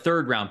they have a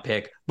 3rd-round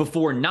pick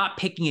before not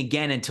picking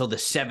again until the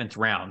 7th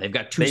round. They've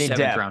got 2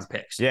 7th-round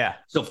picks. Yeah.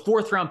 So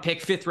 4th-round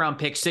pick, 5th-round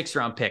pick,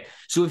 6th-round pick.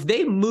 So if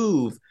they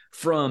move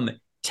from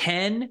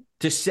 10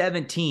 to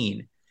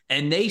 17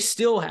 and they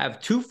still have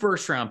 2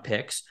 first-round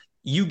picks,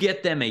 you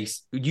get them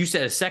you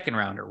said a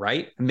 2nd-rounder,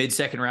 right? A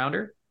mid-2nd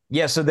rounder?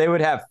 Yeah, so they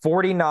would have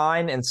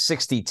 49 and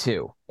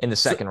 62 in the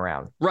 2nd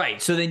round.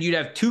 Right. So then you'd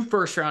have 2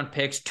 first-round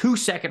picks, 2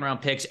 second-round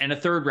picks, and a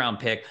 3rd-round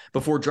pick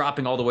before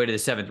dropping all the way to the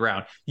 7th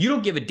round. You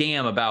don't give a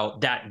damn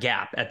about that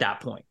gap at that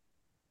point.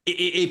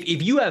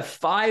 If you have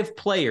 5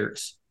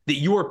 players that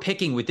you are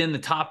picking within the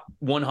top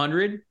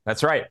 100.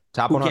 That's right.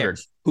 Top 100.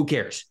 Who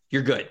cares?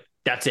 You're good.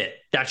 That's it.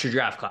 That's your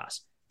draft class.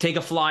 Take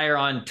a flyer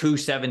on 2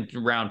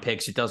 7th-round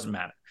picks. It doesn't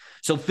matter.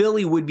 So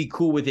Philly would be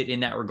cool with it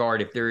in that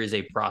regard if there is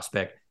a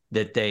prospect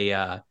that they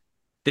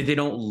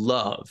don't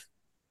love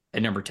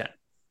at number 10.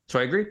 So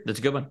I agree. That's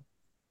a good one.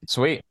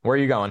 Sweet. Where are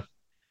you going?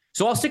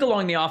 So I'll stick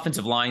along the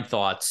offensive line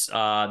thoughts.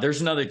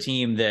 There's another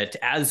team that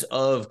as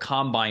of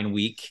Combine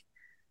week,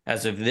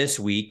 as of this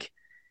week,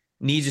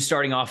 needs a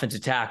starting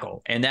offensive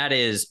tackle, and that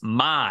is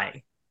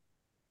my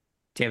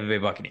Tampa Bay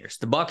Buccaneers.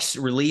 The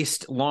Bucs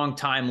released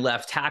longtime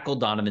left tackle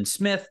Donovan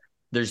Smith.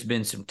 There's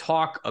been some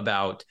talk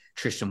about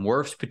Tristan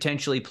Wirfs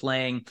potentially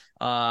playing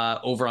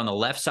over on the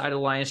left side of the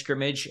line of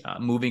scrimmage,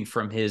 moving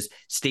from his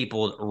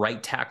stapled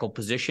right tackle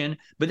position.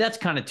 But that's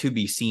kind of to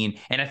be seen.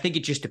 And I think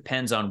it just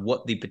depends on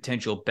what the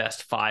potential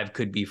best 5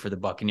 could be for the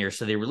Buccaneers.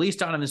 So they released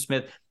Donovan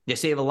Smith. They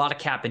save a lot of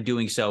cap in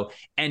doing so.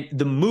 And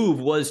the move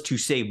was to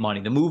save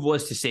money. The move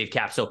was to save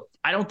cap. So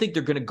I don't think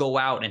they're going to go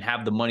out and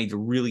have the money to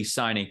really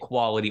sign a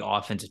quality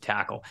offensive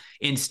tackle.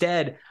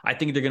 Instead, I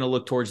think they're going to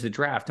look towards the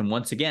draft. And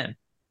once again,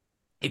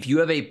 if you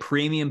have a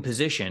premium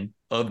position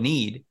of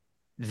need,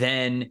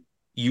 then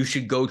you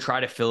should go try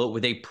to fill it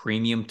with a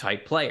premium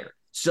type player.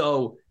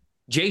 So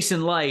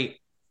Jason Light,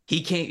 the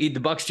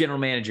Bucs general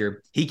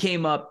manager, he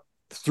came up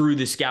through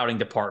the scouting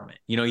department.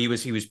 You know, he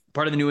was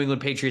part of the New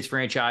England Patriots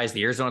franchise,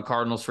 the Arizona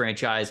Cardinals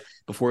franchise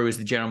before he was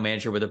the general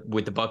manager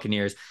with the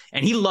Buccaneers,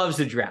 and he loves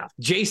the draft.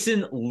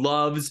 Jason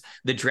loves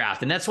the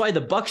draft, and that's why the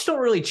Bucs don't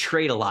really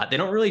trade a lot. They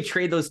don't really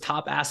trade those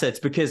top assets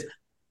because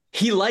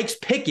he likes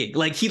picking.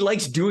 Like, he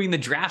likes doing the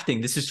drafting.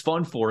 This is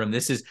fun for him.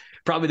 This is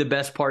probably the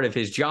best part of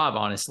his job,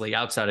 honestly,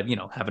 outside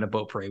of, having a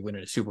boat parade,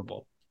 winning a Super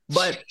Bowl.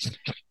 But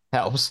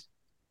helps.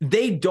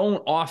 They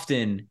don't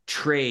often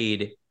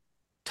trade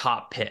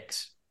top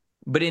picks.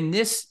 But in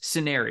this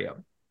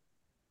scenario,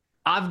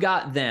 I've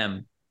got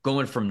them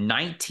going from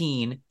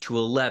 19 to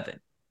 11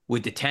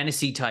 with the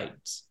Tennessee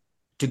Titans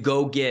to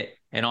go get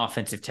an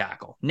offensive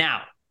tackle.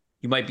 Now,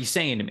 you might be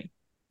saying to me,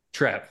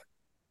 Trev,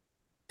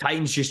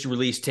 Titans just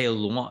released Taylor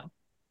Lewan.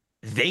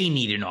 They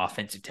need an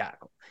offensive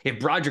tackle. If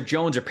Broderick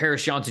Jones or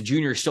Paris Johnson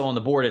Jr. is still on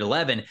the board at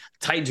 11, the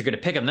Titans are going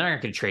to pick him. They're not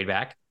going to trade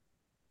back.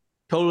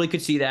 Totally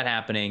could see that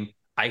happening.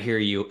 I hear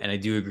you, and I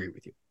do agree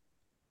with you.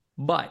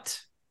 But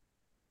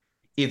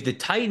if the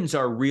Titans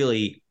are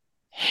really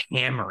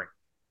hammering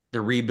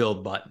the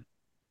rebuild button,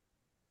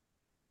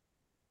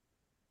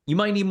 you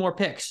might need more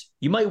picks.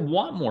 You might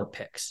want more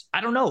picks.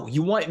 I don't know.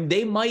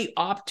 They might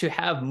opt to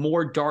have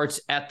more darts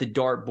at the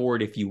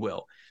dartboard, if you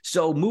will.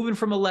 So moving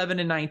from 11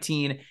 to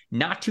 19,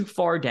 not too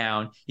far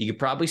down. You could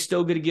probably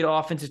still get a good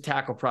offensive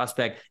tackle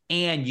prospect,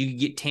 and you could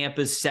get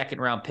Tampa's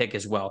second-round pick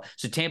as well.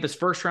 So Tampa's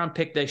first-round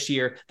pick this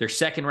year, their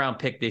second-round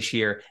pick this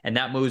year, and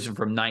that moves them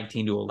from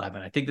 19 to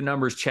 11. I think the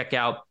numbers check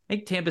out. I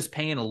think Tampa's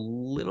paying a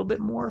little bit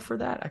more for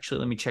that. Actually,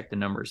 let me check the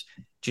numbers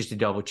just to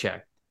double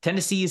check.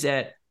 Tennessee's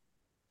at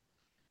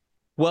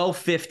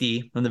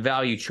 1250 on the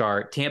value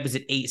chart. Tampa's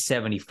at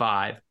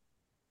 875.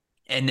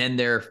 And then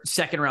their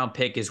second round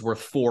pick is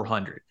worth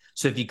 400.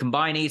 So if you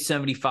combine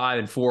 875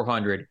 and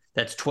 400,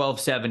 that's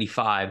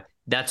 1275.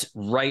 That's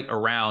right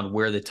around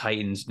where the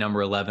Titans'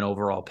 number 11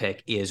 overall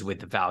pick is with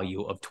the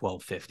value of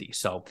 1250.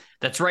 So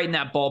that's right in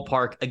that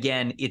ballpark.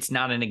 Again, it's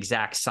not an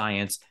exact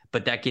science,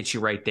 but that gets you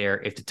right there.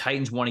 If the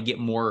Titans want to get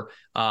more,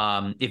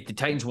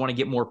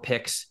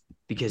 picks,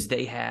 because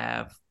they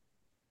have,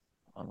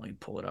 let me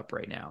pull it up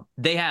right now.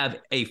 They have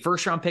a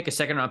first round pick, a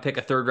second round pick,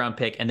 a third round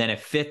pick, and then a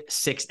fifth,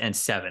 sixth, and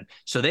seventh.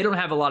 So they don't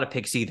have a lot of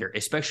picks either,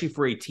 especially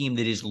for a team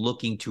that is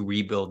looking to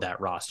rebuild that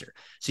roster.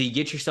 So you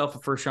get yourself a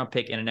first round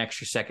pick and an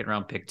extra second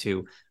round pick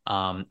too.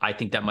 I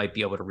think that might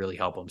be able to really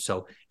help them.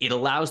 So it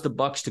allows the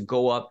Bucs to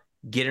go up,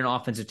 get an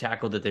offensive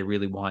tackle that they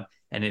really want,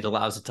 and it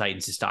allows the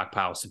Titans to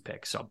stockpile some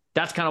picks. So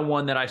that's kind of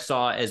one that I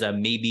saw as a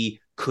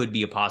maybe could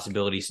be a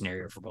possibility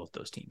scenario for both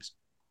those teams.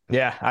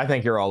 Yeah, I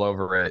think you're all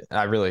over it.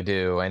 I really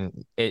do.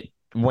 And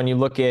when you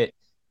look at,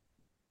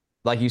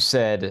 like you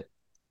said,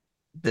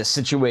 the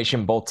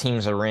situation both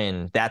teams are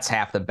in, that's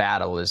half the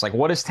battle is like,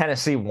 what does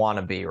Tennessee want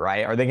to be,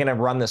 right? Are they going to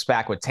run this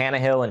back with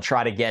Tannehill and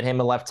try to get him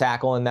a left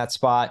tackle in that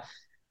spot?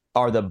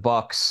 Are the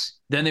Bucs?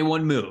 Then they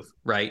wouldn't move,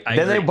 right?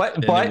 But they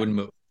wouldn't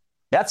move.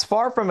 That's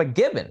far from a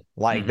given.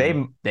 Like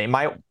they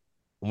might.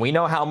 We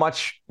know how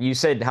much you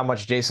said how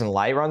much Jason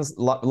Light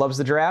loves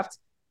the draft.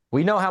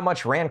 We know how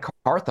much Rand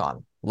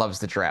Carthon loves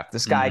the draft.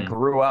 This guy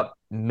grew up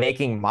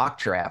making mock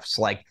drafts.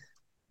 Like,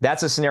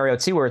 that's a scenario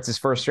too where it's his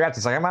first draft.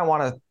 He's like, I might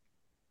want to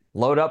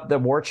load up the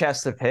war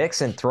chest of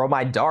picks and throw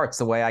my darts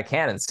the way I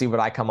can and see what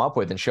I come up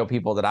with and show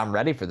people that I'm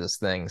ready for this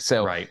thing.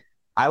 So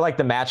I like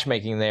the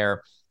matchmaking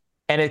there.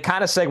 And it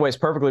kind of segues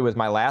perfectly with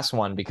my last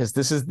one, because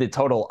this is the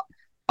total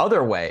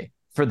other way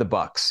for the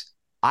Bucs.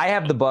 I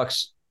have the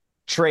Bucs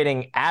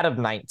trading out of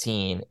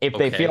 19 if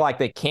they feel like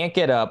they can't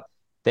get up.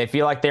 They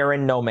feel like they're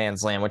in no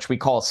man's land, which we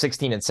call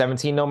 16 and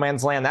 17 no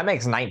man's land. That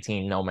makes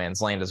 19 no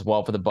man's land as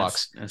well for the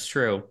Bucs. That's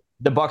true.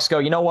 The Bucs go,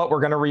 you know what?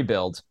 We're going to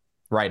rebuild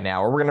right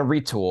now, or we're going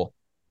to retool.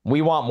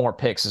 We want more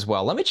picks as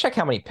well. Let me check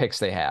how many picks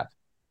they have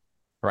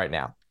right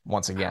now.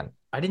 Once again,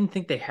 I didn't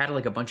think they had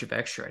like a bunch of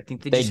extra. I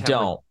think they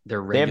don't. Have,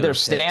 like, they have their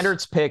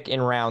standards pick in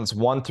rounds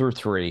 1 through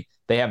 3.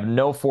 They have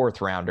no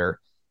fourth rounder.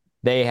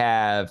 They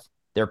have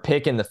their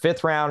pick in the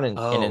 5th round and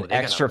an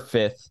extra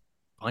 5th.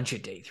 Bunch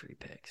of day 3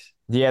 picks.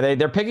 Yeah,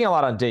 they're picking a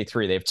lot on day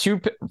 3. They have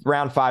 2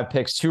 round 5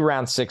 picks, 2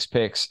 round 6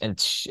 picks,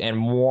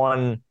 and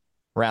 1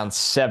 round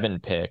 7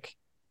 pick,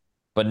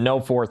 but no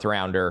fourth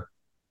rounder.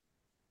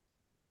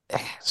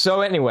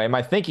 So anyway,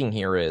 my thinking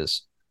here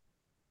is,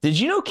 did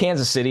you know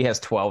Kansas City has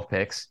 12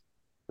 picks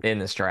in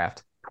this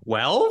draft?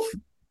 12?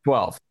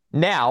 12.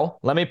 Now,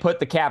 let me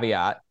put the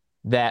caveat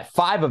that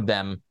 5 of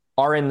them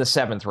are in the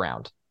 7th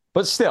round.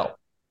 But still,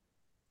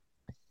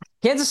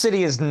 Kansas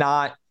City is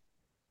not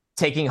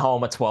taking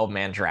home a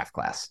 12-man draft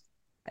class.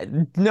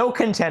 No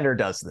contender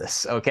does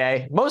this,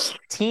 okay? Most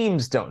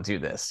teams don't do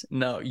this.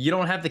 No, you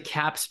don't have the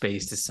cap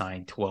space to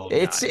sign 12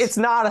 guys. It's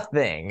not a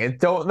thing.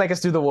 Don't make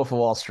us do the Wolf of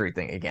Wall Street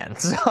thing again.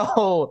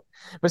 So,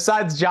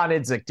 besides John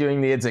Idzik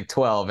doing the Idzik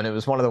 12, and it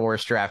was one of the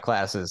worst draft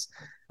classes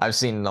I've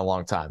seen in a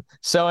long time.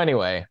 So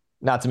anyway,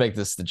 not to make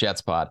this the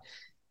Jets pod,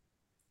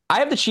 I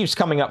have the Chiefs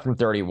coming up from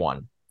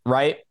 31,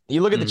 right?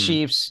 You look at the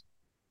Chiefs,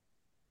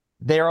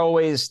 they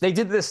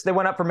did this, they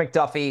went up for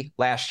McDuffie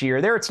last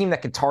year. They're a team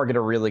that could target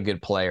a really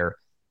good player.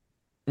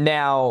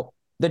 Now,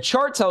 the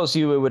chart tells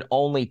you it would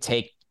only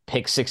take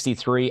pick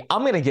 63.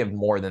 I'm going to give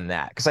more than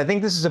that, because I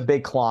think this is a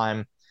big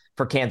climb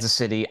for Kansas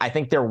City. I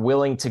think they're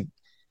willing to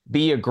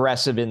be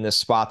aggressive in this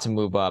spot to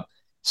move up.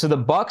 So the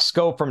Bucs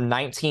go from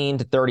 19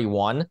 to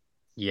 31.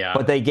 Yeah.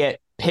 But they get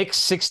pick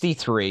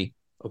 63.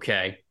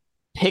 Okay.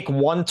 Pick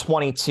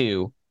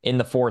 122 in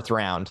the 4th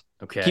round.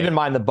 Okay. Keep in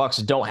mind the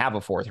Bucs don't have a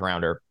 4th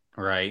rounder.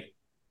 Right.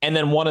 And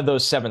then one of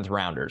those 7th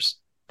rounders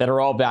that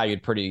are all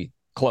valued pretty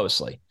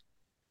closely.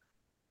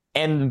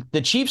 And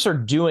the Chiefs are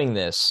doing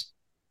this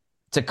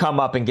to come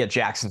up and get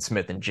Jackson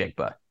Smith and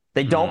Jigba.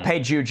 They don't pay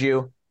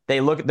Juju. They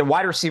look at the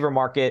wide receiver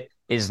market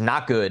is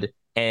not good.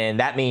 And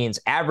that means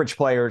average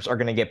players are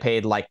going to get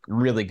paid like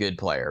really good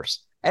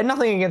players. And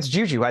nothing against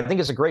Juju. I think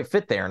it's a great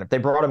fit there. And if they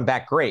brought him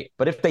back, great.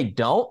 But if they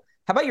don't,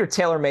 how about your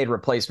tailor-made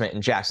replacement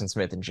in Jackson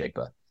Smith and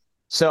Jigba?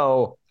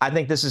 So I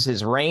think this is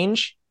his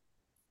range.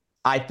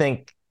 I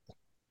think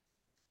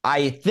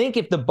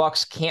if the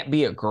Bucs can't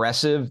be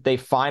aggressive, they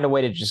find a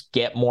way to just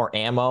get more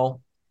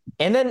ammo.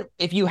 And then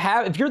if you're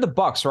the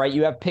Bucs, right,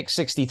 you have pick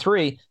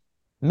 63,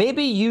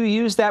 maybe you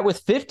use that with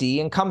 50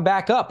 and come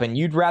back up, and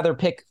you'd rather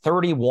pick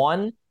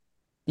 31.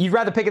 You'd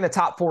rather pick in the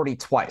top 40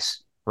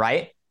 twice,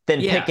 right?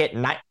 Than pick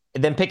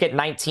at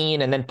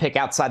 19 and then pick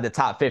outside the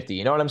top 50.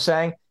 You know what I'm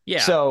saying? Yeah.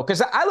 So,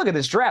 because I look at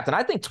this draft and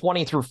I think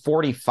 20 through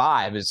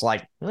 45 is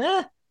like,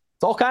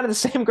 it's all kind of the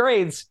same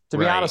grades, to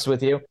be honest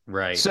with you.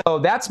 Right. So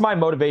that's my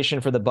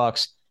motivation for the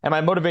Bucs, and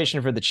my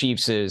motivation for the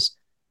Chiefs is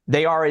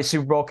they are a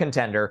Super Bowl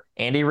contender.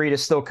 Andy Reid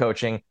is still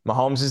coaching.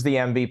 Mahomes is the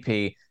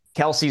MVP.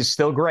 Kelsey's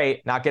still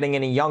great, not getting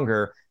any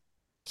younger.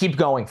 Keep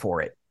going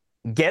for it.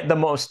 Get the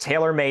most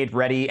tailor-made,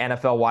 ready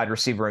NFL wide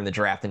receiver in the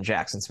draft in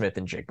Jackson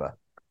Smith-Njigba.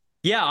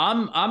 Yeah,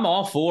 I'm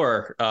all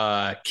for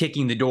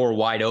kicking the door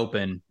wide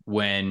open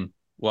when,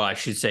 well, I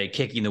should say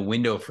kicking the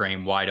window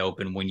frame wide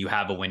open when you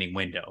have a winning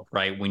window,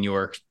 right? When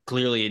you're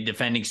clearly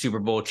defending Super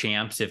Bowl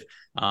champs. If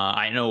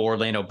I know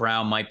Orlando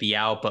Brown might be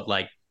out, but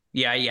like,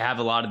 yeah, you have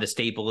a lot of the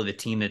staple of the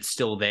team that's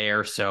still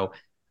there. So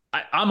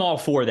I'm all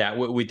for that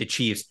with the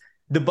Chiefs.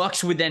 The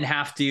Bucs would then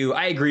have to,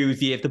 I agree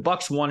with you, if the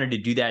Bucs wanted to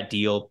do that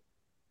deal,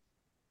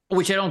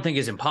 which I don't think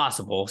is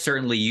impossible.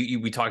 Certainly,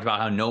 we talked about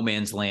how no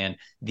man's land,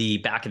 the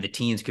back of the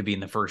teens could be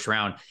in the first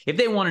round. If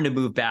they wanted to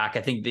move back,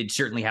 I think they'd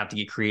certainly have to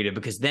get creative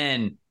because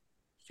then,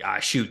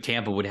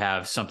 Tampa would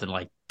have something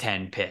like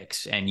 10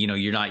 picks and,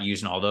 you're not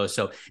using all those.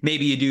 So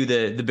maybe you do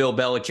the Bill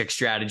Belichick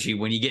strategy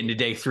when you get into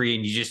day 3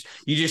 and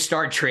you just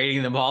start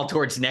trading them all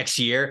towards next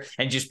year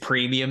and just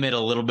premium it a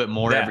little bit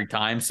more every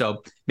time.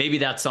 So maybe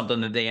that's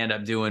something that they end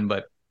up doing,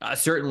 but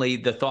certainly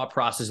the thought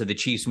process of the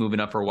Chiefs moving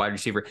up for a wide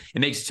receiver,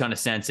 it makes a ton of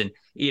sense. And,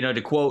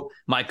 to quote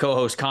my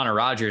co-host Connor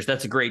Rogers,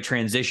 that's a great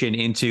transition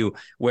into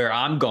where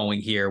I'm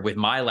going here with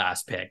my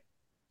last pick.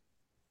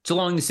 It's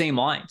along the same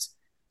lines.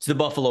 It's the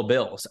Buffalo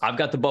Bills. I've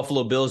got the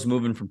Buffalo Bills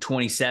moving from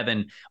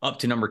 27 up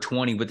to number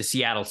 20 with the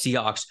Seattle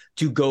Seahawks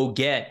to go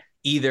get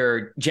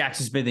either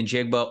Jackson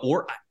Smith-Njigba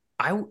or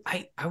I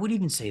would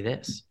even say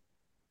this.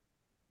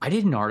 I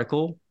did an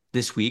article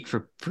this week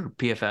for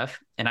PFF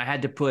and I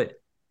had to put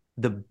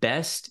the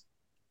best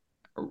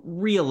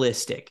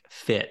realistic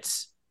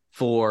fits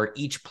for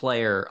each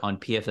player on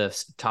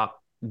PFF's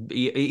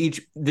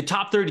the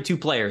top 32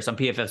 players on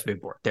PFF's big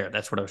board. There,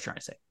 that's what I was trying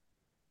to say.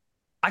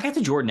 I got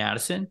to Jordan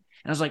Addison and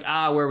I was like,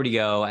 where would he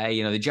go?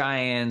 The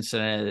Giants,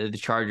 the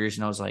Chargers.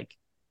 And I was like,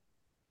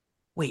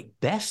 wait,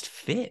 best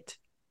fit?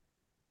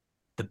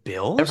 The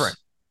Bills? Different.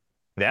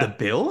 Yeah. The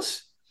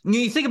Bills?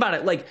 You think about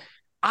it, like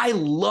I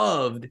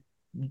loved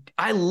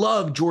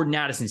Jordan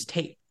Addison's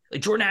tape.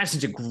 Like Jordan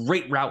Addison's a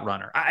great route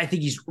runner. I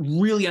think he's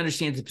really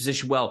understands the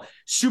position well,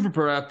 super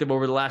productive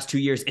over the last 2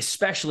 years,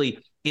 especially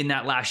in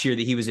that last year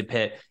that he was at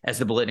Pitt as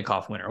the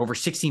Biletnikoff winner, over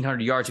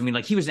 1,600 yards. I mean,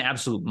 like he was an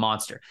absolute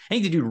monster. I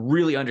think the dude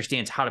really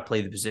understands how to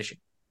play the position.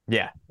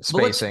 Yeah,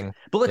 spacing.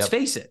 But let's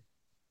face it,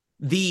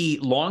 the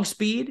long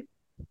speed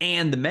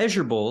and the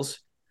measurables,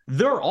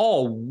 they're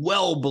all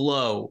well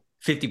below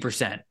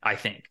 50%, I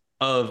think,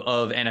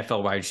 of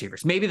NFL wide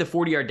receivers. Maybe the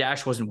 40-yard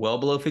dash wasn't well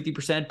below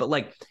 50%, but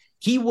like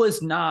he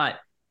was not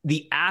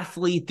the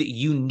athlete that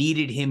you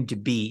needed him to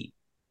be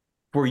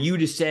for you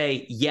to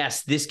say,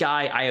 yes, this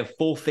guy, I have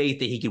full faith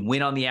that he can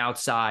win on the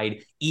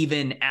outside,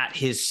 even at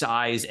his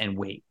size and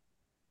weight.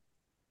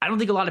 I don't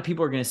think a lot of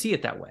people are going to see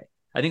it that way.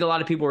 I think a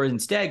lot of people are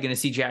instead going to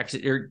see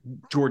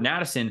Jordan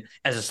Addison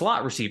as a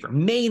slot receiver,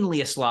 mainly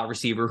a slot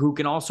receiver who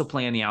can also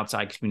play on the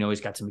outside because we know he's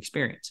got some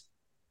experience.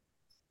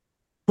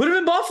 Put him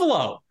in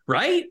Buffalo,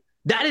 right?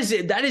 That is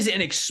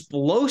an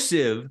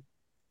explosive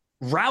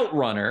route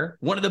runner,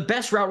 one of the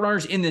best route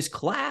runners in this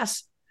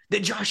class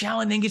that Josh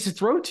Allen then gets to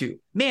throw to.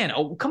 Man,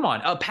 come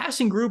on. A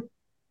passing group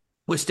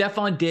with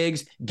Stephon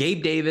Diggs,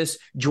 Gabe Davis,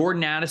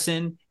 Jordan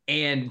Addison,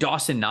 and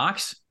Dawson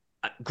Knox.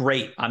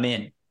 Great. I'm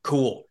in.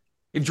 Cool.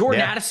 If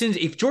Jordan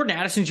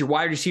Addison's your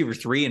wide receiver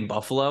 3 in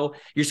Buffalo,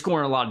 you're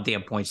scoring a lot of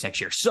damn points next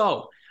year.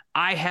 So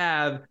I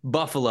have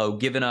Buffalo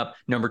giving up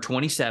number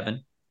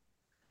 27.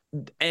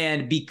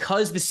 And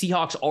because the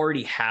Seahawks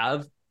already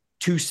have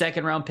 2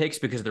 second-round picks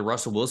because of the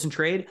Russell Wilson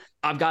trade,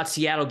 I've got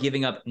Buffalo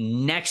giving up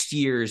next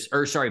year's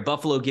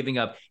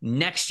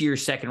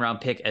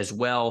second-round pick as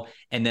well,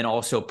 and then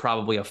also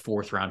probably a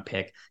 4th-round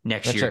pick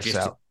next year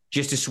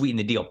just to sweeten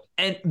the deal.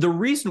 And the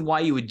reason why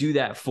you would do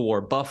that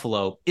for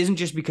Buffalo isn't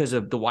just because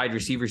of the wide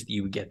receivers that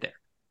you would get there.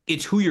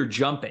 It's who you're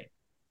jumping,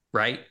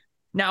 right?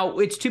 Now,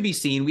 it's to be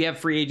seen. We have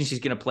free agencies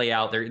going to play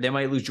out there. They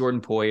might lose Jordan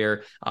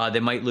Poyer.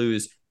 They might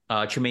lose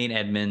Tremaine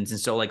Edmonds. And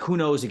so like, who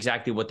knows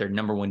exactly what their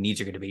number one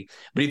needs are going to be.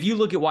 But if you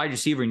look at wide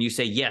receiver and you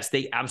say, yes,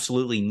 they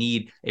absolutely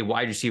need a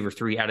wide receiver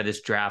 3 out of this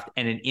draft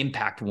and an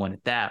impact one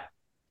at that,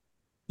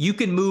 you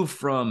can move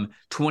from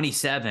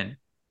 27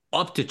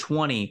 up to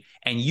 20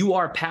 and you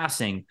are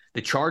passing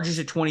the Chargers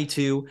at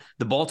 22,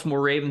 the Baltimore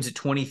Ravens at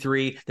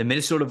 23, the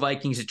Minnesota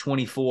Vikings at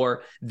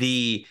 24,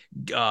 the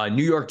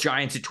New York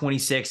Giants at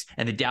 26,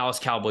 and the Dallas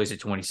Cowboys at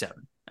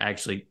 27.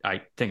 Actually,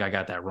 I think I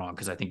got that wrong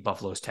because I think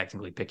Buffalo is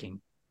technically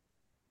picking.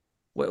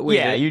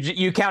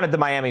 You counted the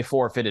Miami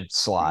forfeited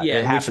slot. Yeah,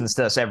 it happens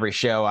to us every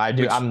show.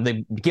 I'm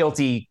the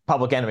guilty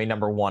public enemy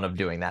number 1 of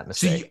doing that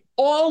mistake. So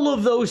all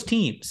of those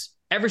teams,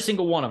 every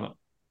single one of them,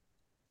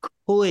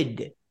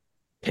 could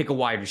pick a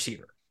wide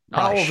receiver.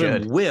 Not all of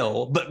them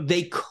will, but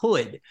they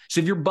could. So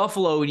if you're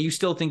Buffalo and you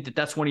still think that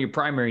that's one of your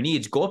primary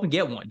needs, go up and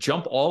get one.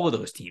 Jump all of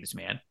those teams,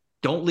 man.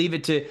 Don't leave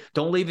it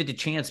to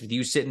chance with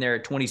you sitting there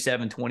at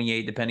 27,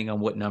 28, depending on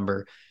what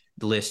number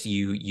the list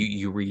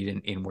you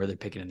read in where they're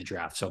picking in the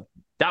draft. So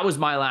that was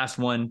my last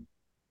one.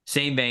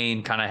 Same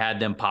vein, kind of had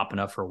them popping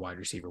up for a wide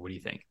receiver. What do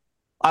you think?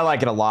 I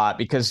like it a lot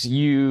because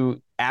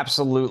you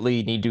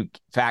absolutely need to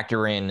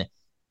factor in,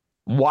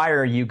 why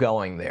are you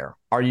going there?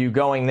 Are you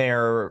going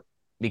there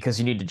because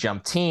you need to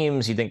jump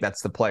teams? You think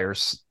that's the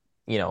player's,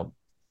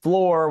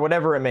 floor,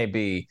 whatever it may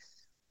be.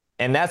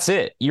 And that's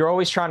it. You're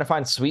always trying to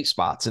find sweet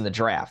spots in the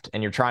draft,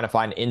 and you're trying to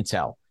find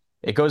intel.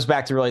 It goes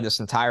back to really this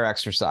entire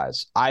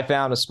exercise. I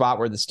found a spot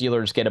where the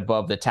Steelers get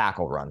above the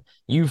tackle run.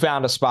 You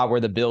found a spot where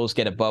the Bills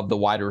get above the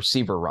wide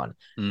receiver run.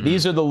 Mm-hmm.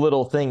 These are the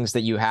little things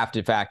that you have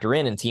to factor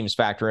in, and teams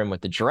factor in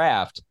with the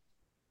draft.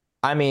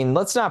 I mean,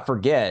 let's not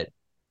forget,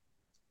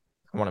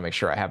 I want to make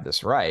sure I have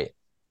this right.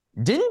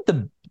 Didn't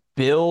the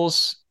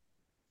Bills,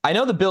 I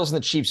know the Bills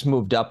and the Chiefs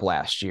moved up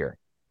last year.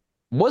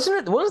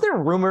 Wasn't there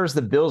rumors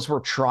the Bills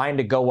were trying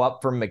to go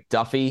up for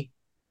McDuffie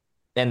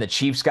and the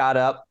Chiefs got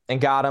up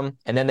and got him,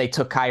 and then they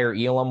took Kaiir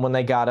Elam when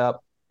they got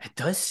up? It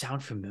does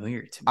sound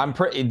familiar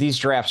to me. These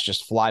drafts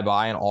just fly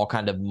by and all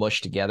kind of mush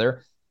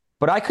together.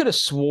 But I could have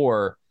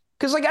swore,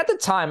 because at the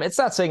time, it's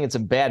not saying it's a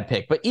bad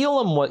pick, but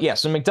Elam was,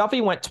 so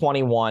McDuffie went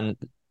 21,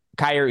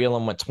 Kaiir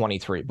Elam went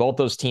 23. Both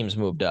those teams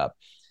moved up.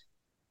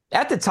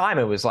 At the time,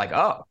 it was like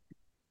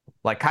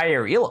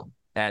Kaiir Elam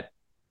at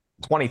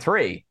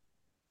 23.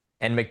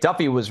 And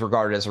McDuffie was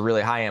regarded as a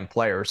really high-end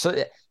player.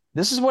 So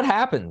this is what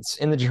happens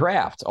in the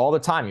draft all the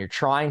time. You're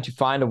trying to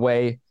find a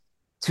way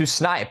to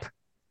snipe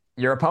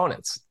your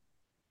opponents.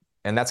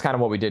 And that's kind of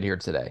what we did here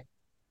today.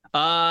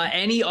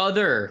 Any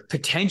other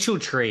potential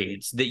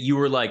trades that you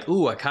were like,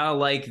 ooh, I kind of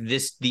like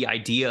the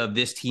idea of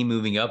this team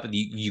moving up, and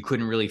you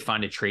couldn't really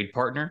find a trade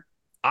partner?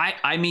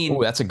 I mean,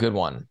 ooh, that's a good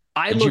one.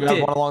 Did you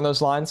have one along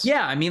those lines?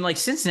 Yeah, I mean,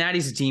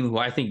 Cincinnati's a team who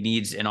I think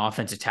needs an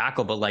offensive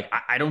tackle, but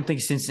I don't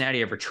think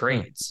Cincinnati ever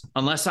trades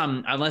unless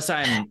I'm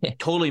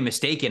totally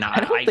mistaken. I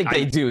don't think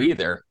they do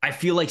either. I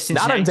feel like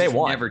Cincinnati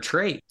never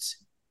trades.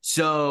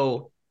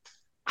 So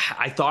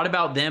I thought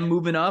about them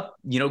moving up,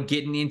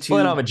 getting into.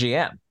 Well, I'm a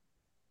GM.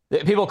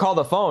 People call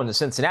the phone to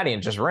Cincinnati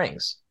and it just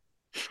rings.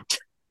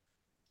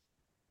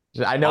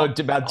 I know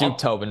about Duke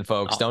Tobin,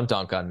 folks. Don't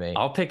dunk on me.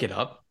 I'll pick it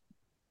up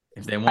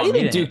if they want. How do you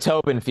think Duke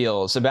Tobin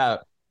feels about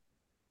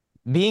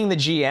being the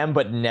GM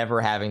but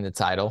never having the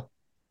title?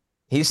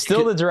 He's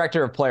still the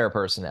director of player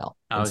personnel.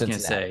 I was going to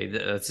say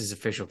that's his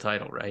official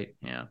title, right?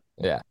 Yeah.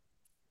 Yeah.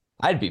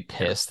 I'd be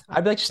pissed.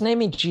 I'd be like, just name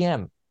me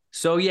GM.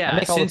 So yeah,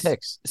 make all the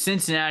picks.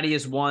 Cincinnati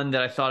is one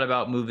that I thought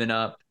about moving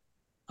up.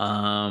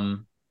 There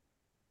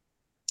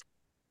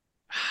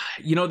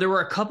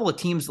were a couple of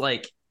teams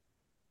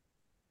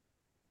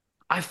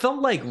I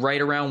felt like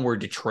right around where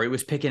Detroit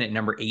was picking at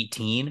number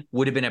 18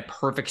 would have been a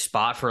perfect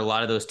spot for a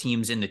lot of those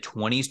teams in the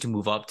 20s to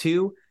move up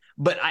to.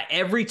 But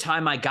every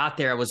time I got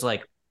there, I was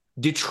like,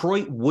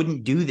 Detroit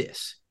wouldn't do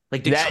this.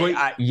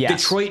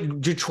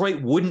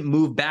 Detroit wouldn't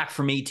move back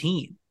from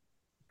 18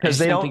 because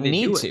they don't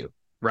need to.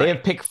 Right. They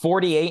have pick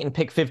 48 and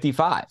pick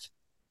 55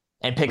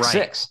 and pick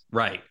 6.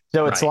 Right.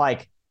 So it's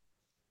like,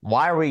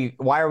 why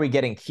are we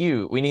getting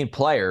cute? We need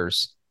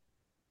players.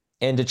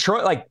 And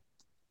Detroit,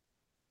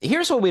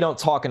 here's what we don't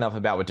talk enough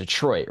about with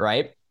Detroit,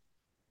 right?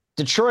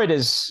 Detroit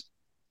is,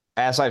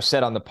 as I've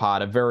said on the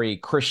pod, a very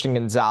Christian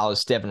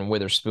Gonzalez, Devin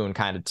Witherspoon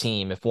kind of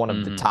team if one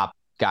of the top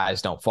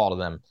guys don't fall to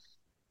them.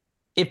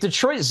 If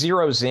Detroit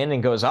zeroes in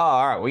and goes,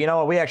 all right, well, you know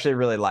what? We actually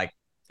really like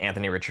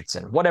Anthony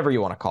Richardson, whatever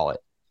you want to call it.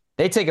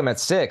 They take him at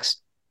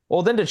 6.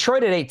 Well, then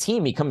Detroit at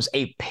 18 becomes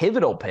a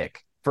pivotal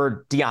pick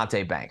for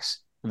Deonte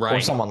Banks. Right.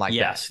 Or someone like that.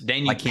 Yes,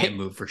 then you can't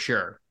move for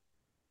sure.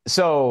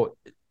 So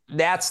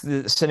that's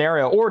the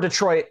scenario. Or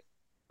Detroit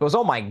goes,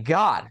 oh my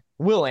God,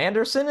 Will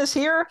Anderson is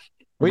here?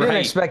 We didn't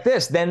expect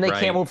this. Then they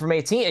can't move from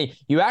 18.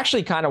 You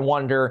actually kind of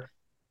wonder,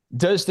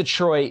 does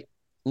Detroit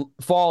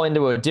fall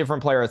into a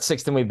different player at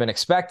 6 than we've been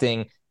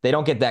expecting? They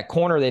don't get that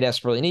corner they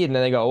desperately need. And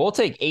then they go, we'll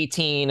take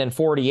 18 and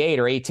 48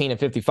 or 18 and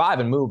 55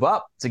 and move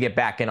up to get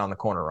back in on the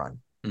corner run.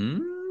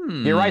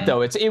 You're right,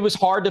 though. It was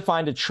hard to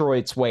find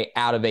Detroit's way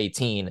out of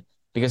 18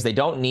 because they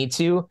don't need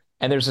to.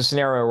 And there's a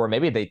scenario where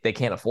maybe they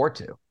can't afford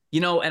to.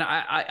 And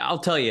I'll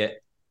tell you,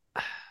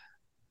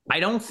 I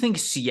don't think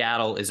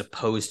Seattle is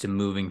opposed to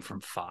moving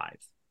from 5.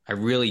 I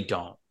really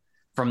don't.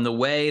 From the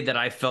way that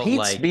I felt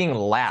Pete's being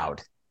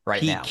loud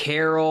right now. Pete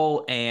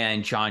Carroll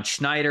and John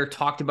Schneider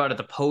talked about at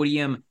the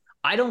podium.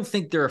 I don't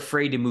think they're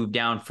afraid to move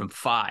down from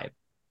 5.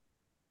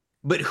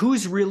 But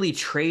who's really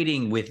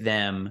trading with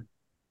them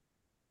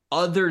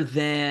other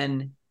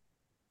than,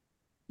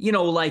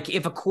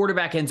 if a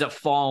quarterback ends up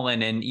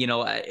falling and,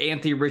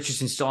 Anthony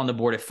Richardson's still on the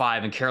board at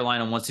 5 and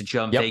Carolina wants to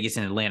jump Vegas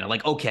and Atlanta.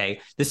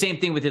 Okay, the same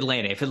thing with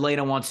Atlanta. If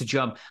Atlanta wants to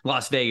jump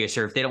Las Vegas,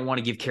 or if they don't want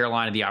to give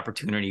Carolina the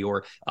opportunity,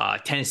 or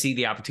Tennessee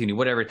the opportunity,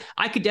 whatever,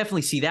 I could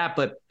definitely see that.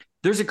 But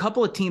there's a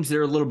couple of teams that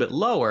are a little bit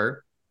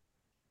lower.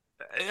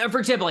 For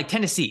example, like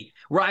Tennessee,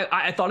 where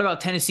I thought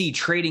about Tennessee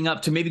trading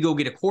up to maybe go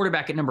get a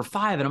quarterback at number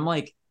 5. And I'm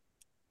like,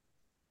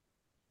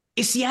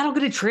 is Seattle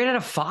going to trade out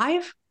of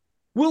 5?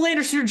 Will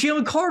Anderson or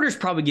Jalen Carter's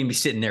probably going to be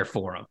sitting there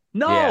for him.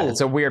 No, yeah,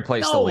 it's a weird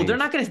place to leave. They're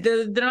not going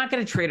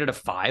to trade at a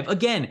 5.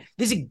 Again,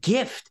 this is a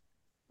gift.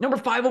 Number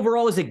 5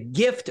 overall is a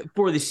gift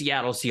for the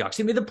Seattle Seahawks.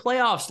 They made the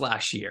playoffs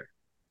last year.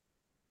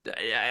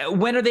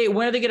 When are they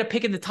going to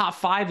pick in the top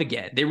 5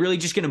 again? They're really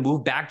just going to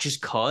move back just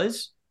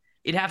cause?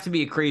 It'd have to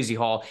be a crazy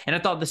haul. And I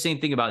thought the same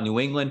thing about New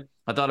England.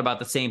 I thought about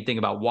the same thing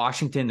about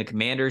Washington, the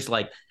Commanders.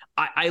 Like,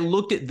 I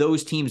looked at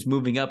those teams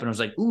moving up and I was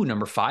like, ooh,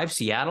 number 5,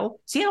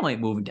 Seattle. Seattle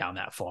ain't moving down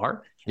that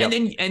far. Yep.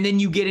 And then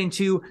you get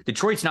into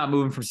Detroit's not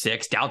moving from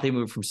 6. Doubt they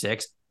move from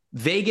 6.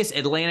 Vegas,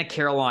 Atlanta,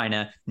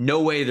 Carolina,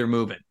 no way they're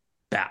moving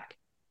back.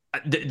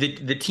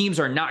 The teams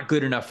are not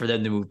good enough for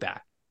them to move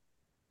back.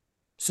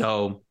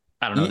 So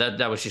I don't know.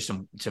 That was just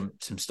some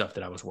stuff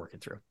that I was working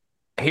through.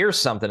 Here's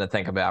something to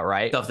think about,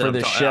 right? Stuff that for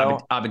the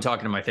show, I've been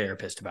talking to my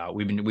therapist about.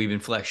 We've been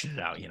fleshing it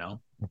out, you know.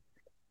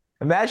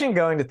 Imagine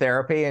going to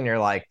therapy and you're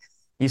like,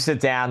 you sit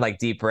down, like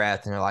deep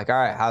breath, and you're like, all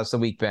right, how's the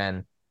week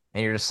been?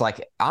 And you're just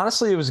like,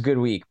 honestly, it was a good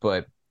week,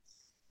 but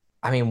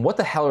I mean, what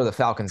the hell are the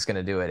Falcons going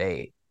to do at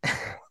 8?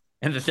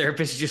 And the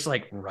therapist is just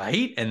like,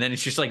 right? And then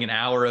it's just like an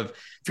hour of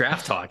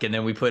draft talk, and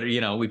then we put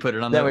it on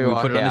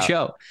the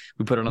show.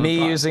 We put it on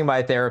me using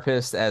my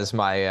therapist as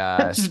my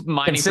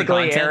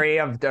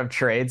consigliere of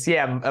trades.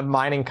 Yeah, I'm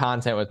mining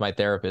content with my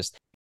therapist.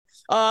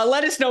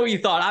 Let us know what you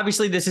thought.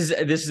 Obviously, this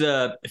is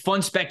a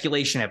fun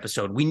speculation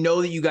episode. We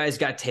know that you guys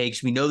got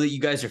takes. We know that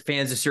you guys are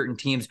fans of certain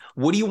teams.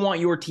 What do you want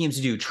your teams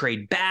to do?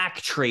 Trade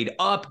back, trade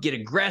up, get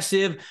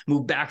aggressive,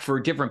 move back for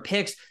different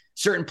picks.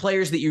 Certain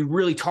players that you're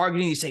really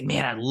targeting, you say,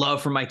 man, I'd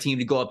love for my team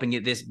to go up and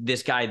get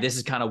this guy. This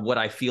is kind of what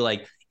I feel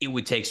like it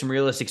would take. Some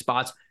realistic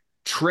spots.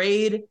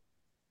 Trade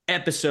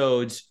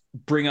episodes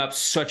bring up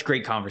such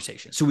great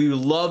conversation. So we would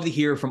love to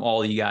hear from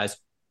all of you guys.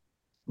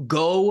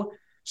 Go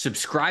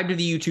subscribe to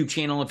the YouTube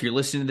channel if you're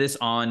listening to this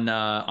on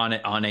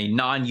a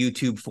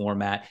non-YouTube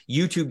format,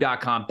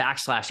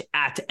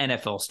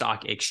 youtube.com/@NFL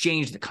Stock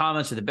Exchange. The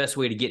comments are the best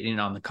way to get in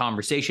on the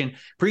conversation.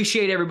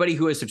 Appreciate everybody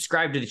who has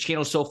subscribed to the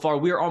channel so far.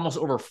 We are almost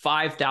over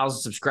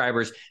 5,000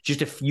 subscribers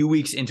just a few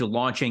weeks into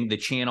launching the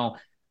channel.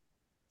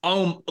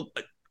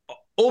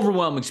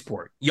 Overwhelming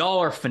support. Y'all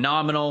are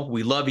phenomenal.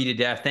 We love you to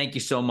death. Thank you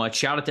so much.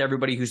 Shout out to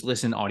everybody who's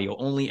listening audio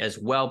only as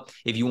well.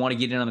 If you want to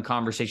get in on the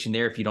conversation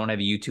there, if you don't have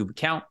a YouTube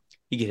account,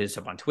 you can hit us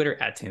up on Twitter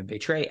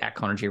 @TimothyTrey,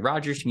 @Connor J.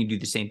 Rogers. You can do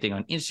the same thing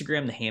on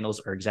Instagram. The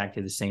handles are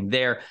exactly the same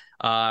there.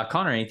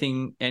 Connor,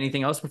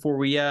 anything else before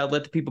we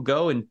let the people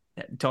go and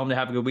tell them to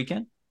have a good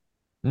weekend?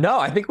 No,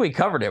 I think we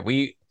covered it.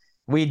 We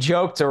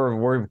joked, or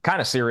we're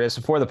kind of serious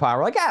before the pod.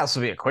 We're like, this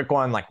will be a quick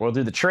one. Like, we'll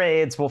do the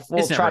trades. We'll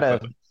try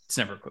to. It's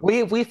never a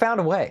quick. We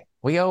found a way.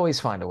 We always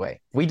find a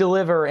way. We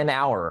deliver an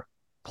hour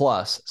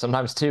plus,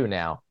 sometimes 2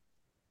 now.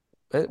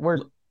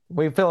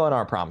 We fill in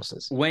our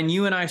promises. When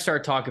you and I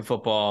start talking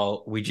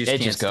football, we just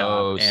can't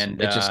stop. And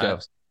it just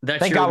goes.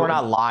 Thank God we're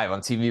not live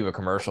on TV with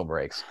commercial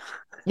breaks.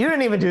 You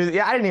didn't even do.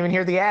 Yeah, I didn't even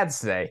hear the ads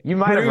today. You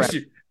might have.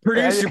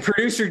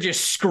 Producer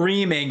just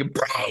screaming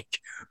break.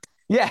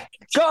 Yeah,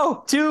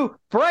 go to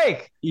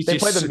break. They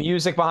play the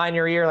music behind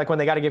your ear, like when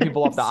they got to get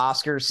people off the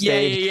Oscars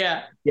stage.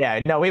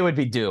 Yeah. No, we would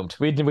be doomed.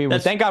 We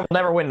would. Thank God we'll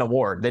never win an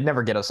award. They'd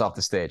never get us off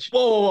the stage.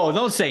 Whoa!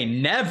 Don't say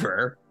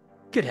never.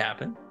 Could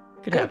happen.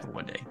 Could happen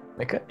one day.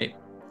 It could. Hey.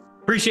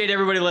 Appreciate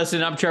everybody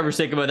listening. I'm Trevor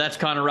Sikkema. That's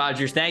Connor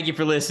Rogers. Thank you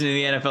for listening to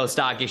the NFL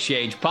Stock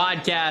Exchange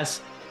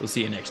podcast. We'll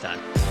see you next time.